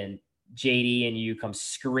light and JD and you come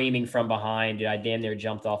screaming from behind. Dude, I damn near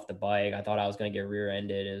jumped off the bike. I thought I was going to get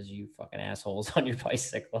rear-ended as you fucking assholes on your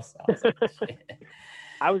bicycle. So I was like, shit.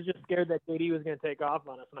 I was just scared that JD was going to take off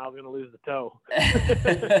on us and I was going to lose the toe.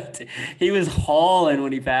 He was hauling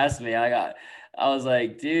when he passed me. I was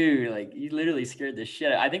like, dude, like you literally scared the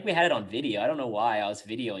shit. I think we had it on video. I don't know why. I was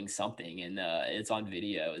videoing something and it's on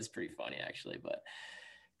video. It's pretty funny actually, but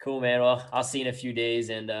cool, man. Well, I'll see you in a few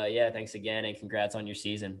days and yeah, thanks again and congrats on your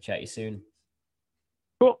season. Chat you soon.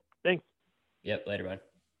 Cool. Thanks. Yep. Later, bud.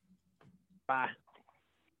 Bye.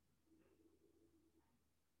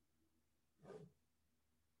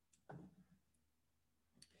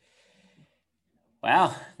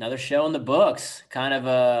 Wow, another show in the books. Kind of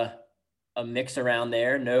a mix around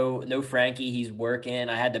there. No Frankie, he's working.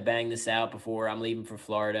 I had to bang this out before I'm leaving for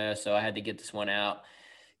Florida, so I had to get this one out.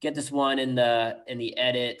 Get this one in the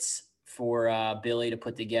edits for Billy to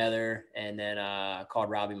put together, and then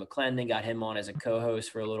called Robby McLendon, got him on as a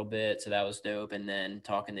co-host for a little bit, so that was dope. And then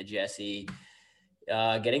talking to Jesse,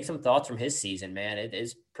 getting some thoughts from his season, man. It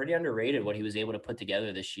is pretty underrated what he was able to put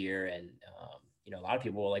together this year, and a lot of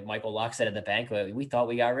people, like Michael Locke said at the banquet, we thought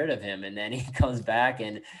we got rid of him. And then he comes back,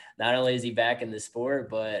 and not only is he back in the sport,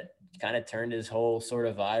 but kind of turned his whole sort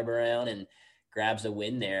of vibe around and grabs a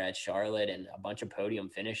win there at Charlotte and a bunch of podium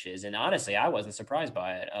finishes. And honestly, I wasn't surprised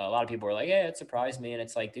by it. A lot of people were like, yeah, it surprised me. And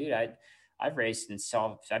it's like, dude, I've raced and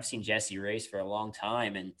I've seen Jesse race for a long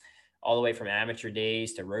time. And all the way from amateur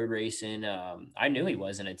days to road racing. I knew he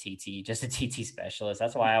wasn't a TT, just a TT specialist.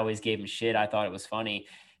 That's why I always gave him shit. I thought it was funny.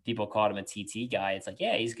 People called him a TT guy. It's like,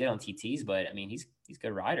 yeah, he's good on TTs, but I mean, he's a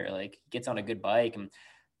good rider. Like he gets on a good bike, and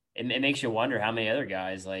it makes you wonder how many other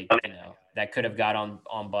guys that could have got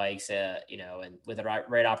on bikes, and with the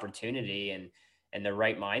right opportunity and the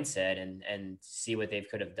right mindset and see what they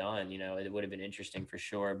could have done. It would have been interesting for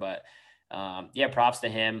sure. But yeah, props to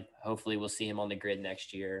him. Hopefully we'll see him on the grid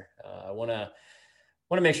next year. I want to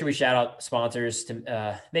make sure we shout out sponsors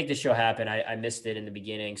to make this show happen. I missed it in the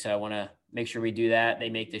beginning, so I want to make sure we do that. They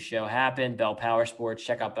make this show happen. Bell Power Sports.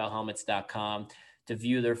 Check out bellhelmets.com to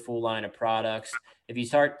view their full line of products. If you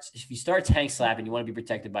start tank slapping, you want to be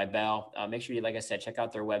protected by Bell. Make sure you, like I said, check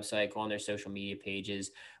out their website, go on their social media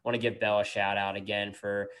pages. I want to give Bell a shout out again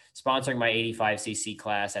for sponsoring my 85cc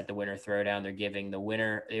class at the Winter Throwdown. They're giving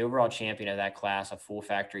the overall champion of that class, a full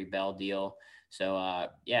factory Bell deal. So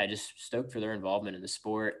yeah, just stoked for their involvement in the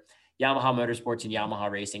sport. Yamaha Motorsports and Yamaha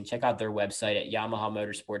Racing. Check out their website at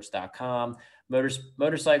yamahamotorsports.com.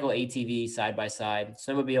 Motorcycle, ATV, side-by-side,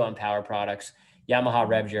 snowmobile, and power products. Yamaha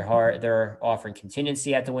revs your heart. They're offering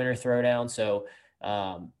contingency at the Winter Throwdown. So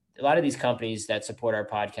a lot of these companies that support our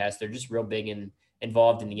podcast, they're just real big and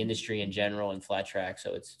involved in the industry in general and flat track.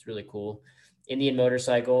 So it's really cool. Indian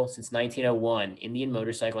Motorcycle, since 1901, Indian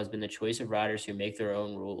Motorcycle has been the choice of riders who make their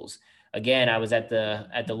own rules. Again, I was at the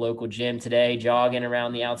local gym today, jogging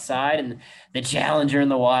around the outside, and the Challenger in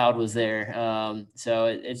the wild was there. So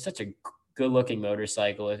it's such a good-looking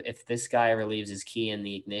motorcycle. If this guy ever leaves his key in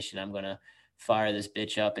the ignition, I'm gonna fire this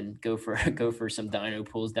bitch up and go for some dyno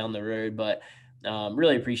pulls down the road. But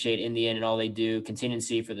really appreciate Indian and all they do.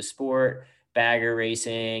 Contingency for the sport, bagger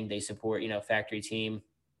racing. They support factory team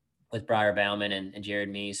with Briar Bauman and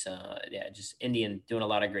Jared Meese. Yeah, just Indian doing a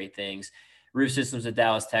lot of great things. Roof Systems of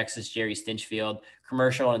Dallas, Texas, Jerry Stinchfield,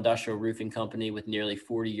 commercial and industrial roofing company with nearly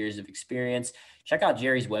 40 years of experience. Check out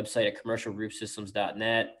Jerry's website at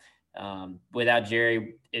commercialroofsystems.net. Without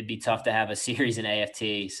Jerry, it'd be tough to have a series in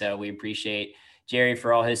AFT. So we appreciate Jerry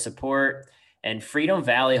for all his support. And Freedom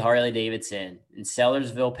Valley Harley Davidson in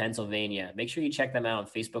Sellersville, Pennsylvania. Make sure you check them out on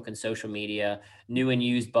Facebook and social media. New and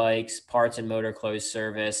used bikes, parts and motor clothes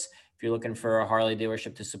service. If you're looking for a Harley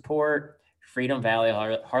dealership to support, Freedom Valley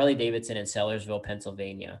Harley Davidson in Sellersville,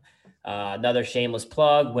 Pennsylvania. Another shameless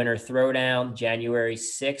plug, Winter Throwdown. January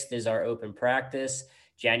 6th is our open practice.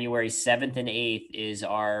 January 7th and 8th is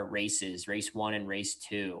our races, race 1 and race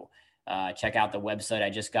 2. Check out the website. I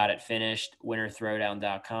just got it finished,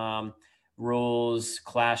 winterthrowdown.com. Rules,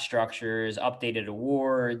 class structures, updated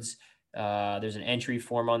awards. There's an entry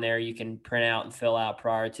form on there you can print out and fill out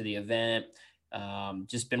prior to the event.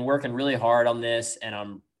 Just been working really hard on this, and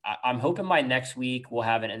I'm hoping by next week we'll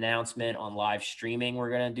have an announcement on live streaming we're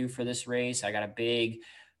going to do for this race.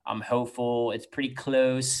 I'm hopeful it's pretty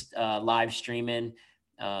close, live streaming.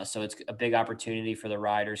 So it's a big opportunity for the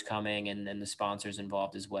riders coming and the sponsors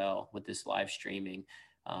involved as well with this live streaming.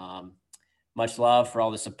 Much love for all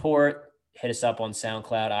the support. Hit us up on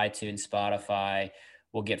SoundCloud, iTunes, Spotify.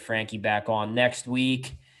 We'll get Frankie back on next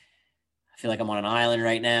week. I feel like I'm on an island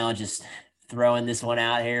right now, just throwing this one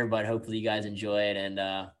out here, but hopefully you guys enjoy it. And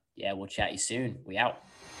yeah, we'll chat you soon. We out.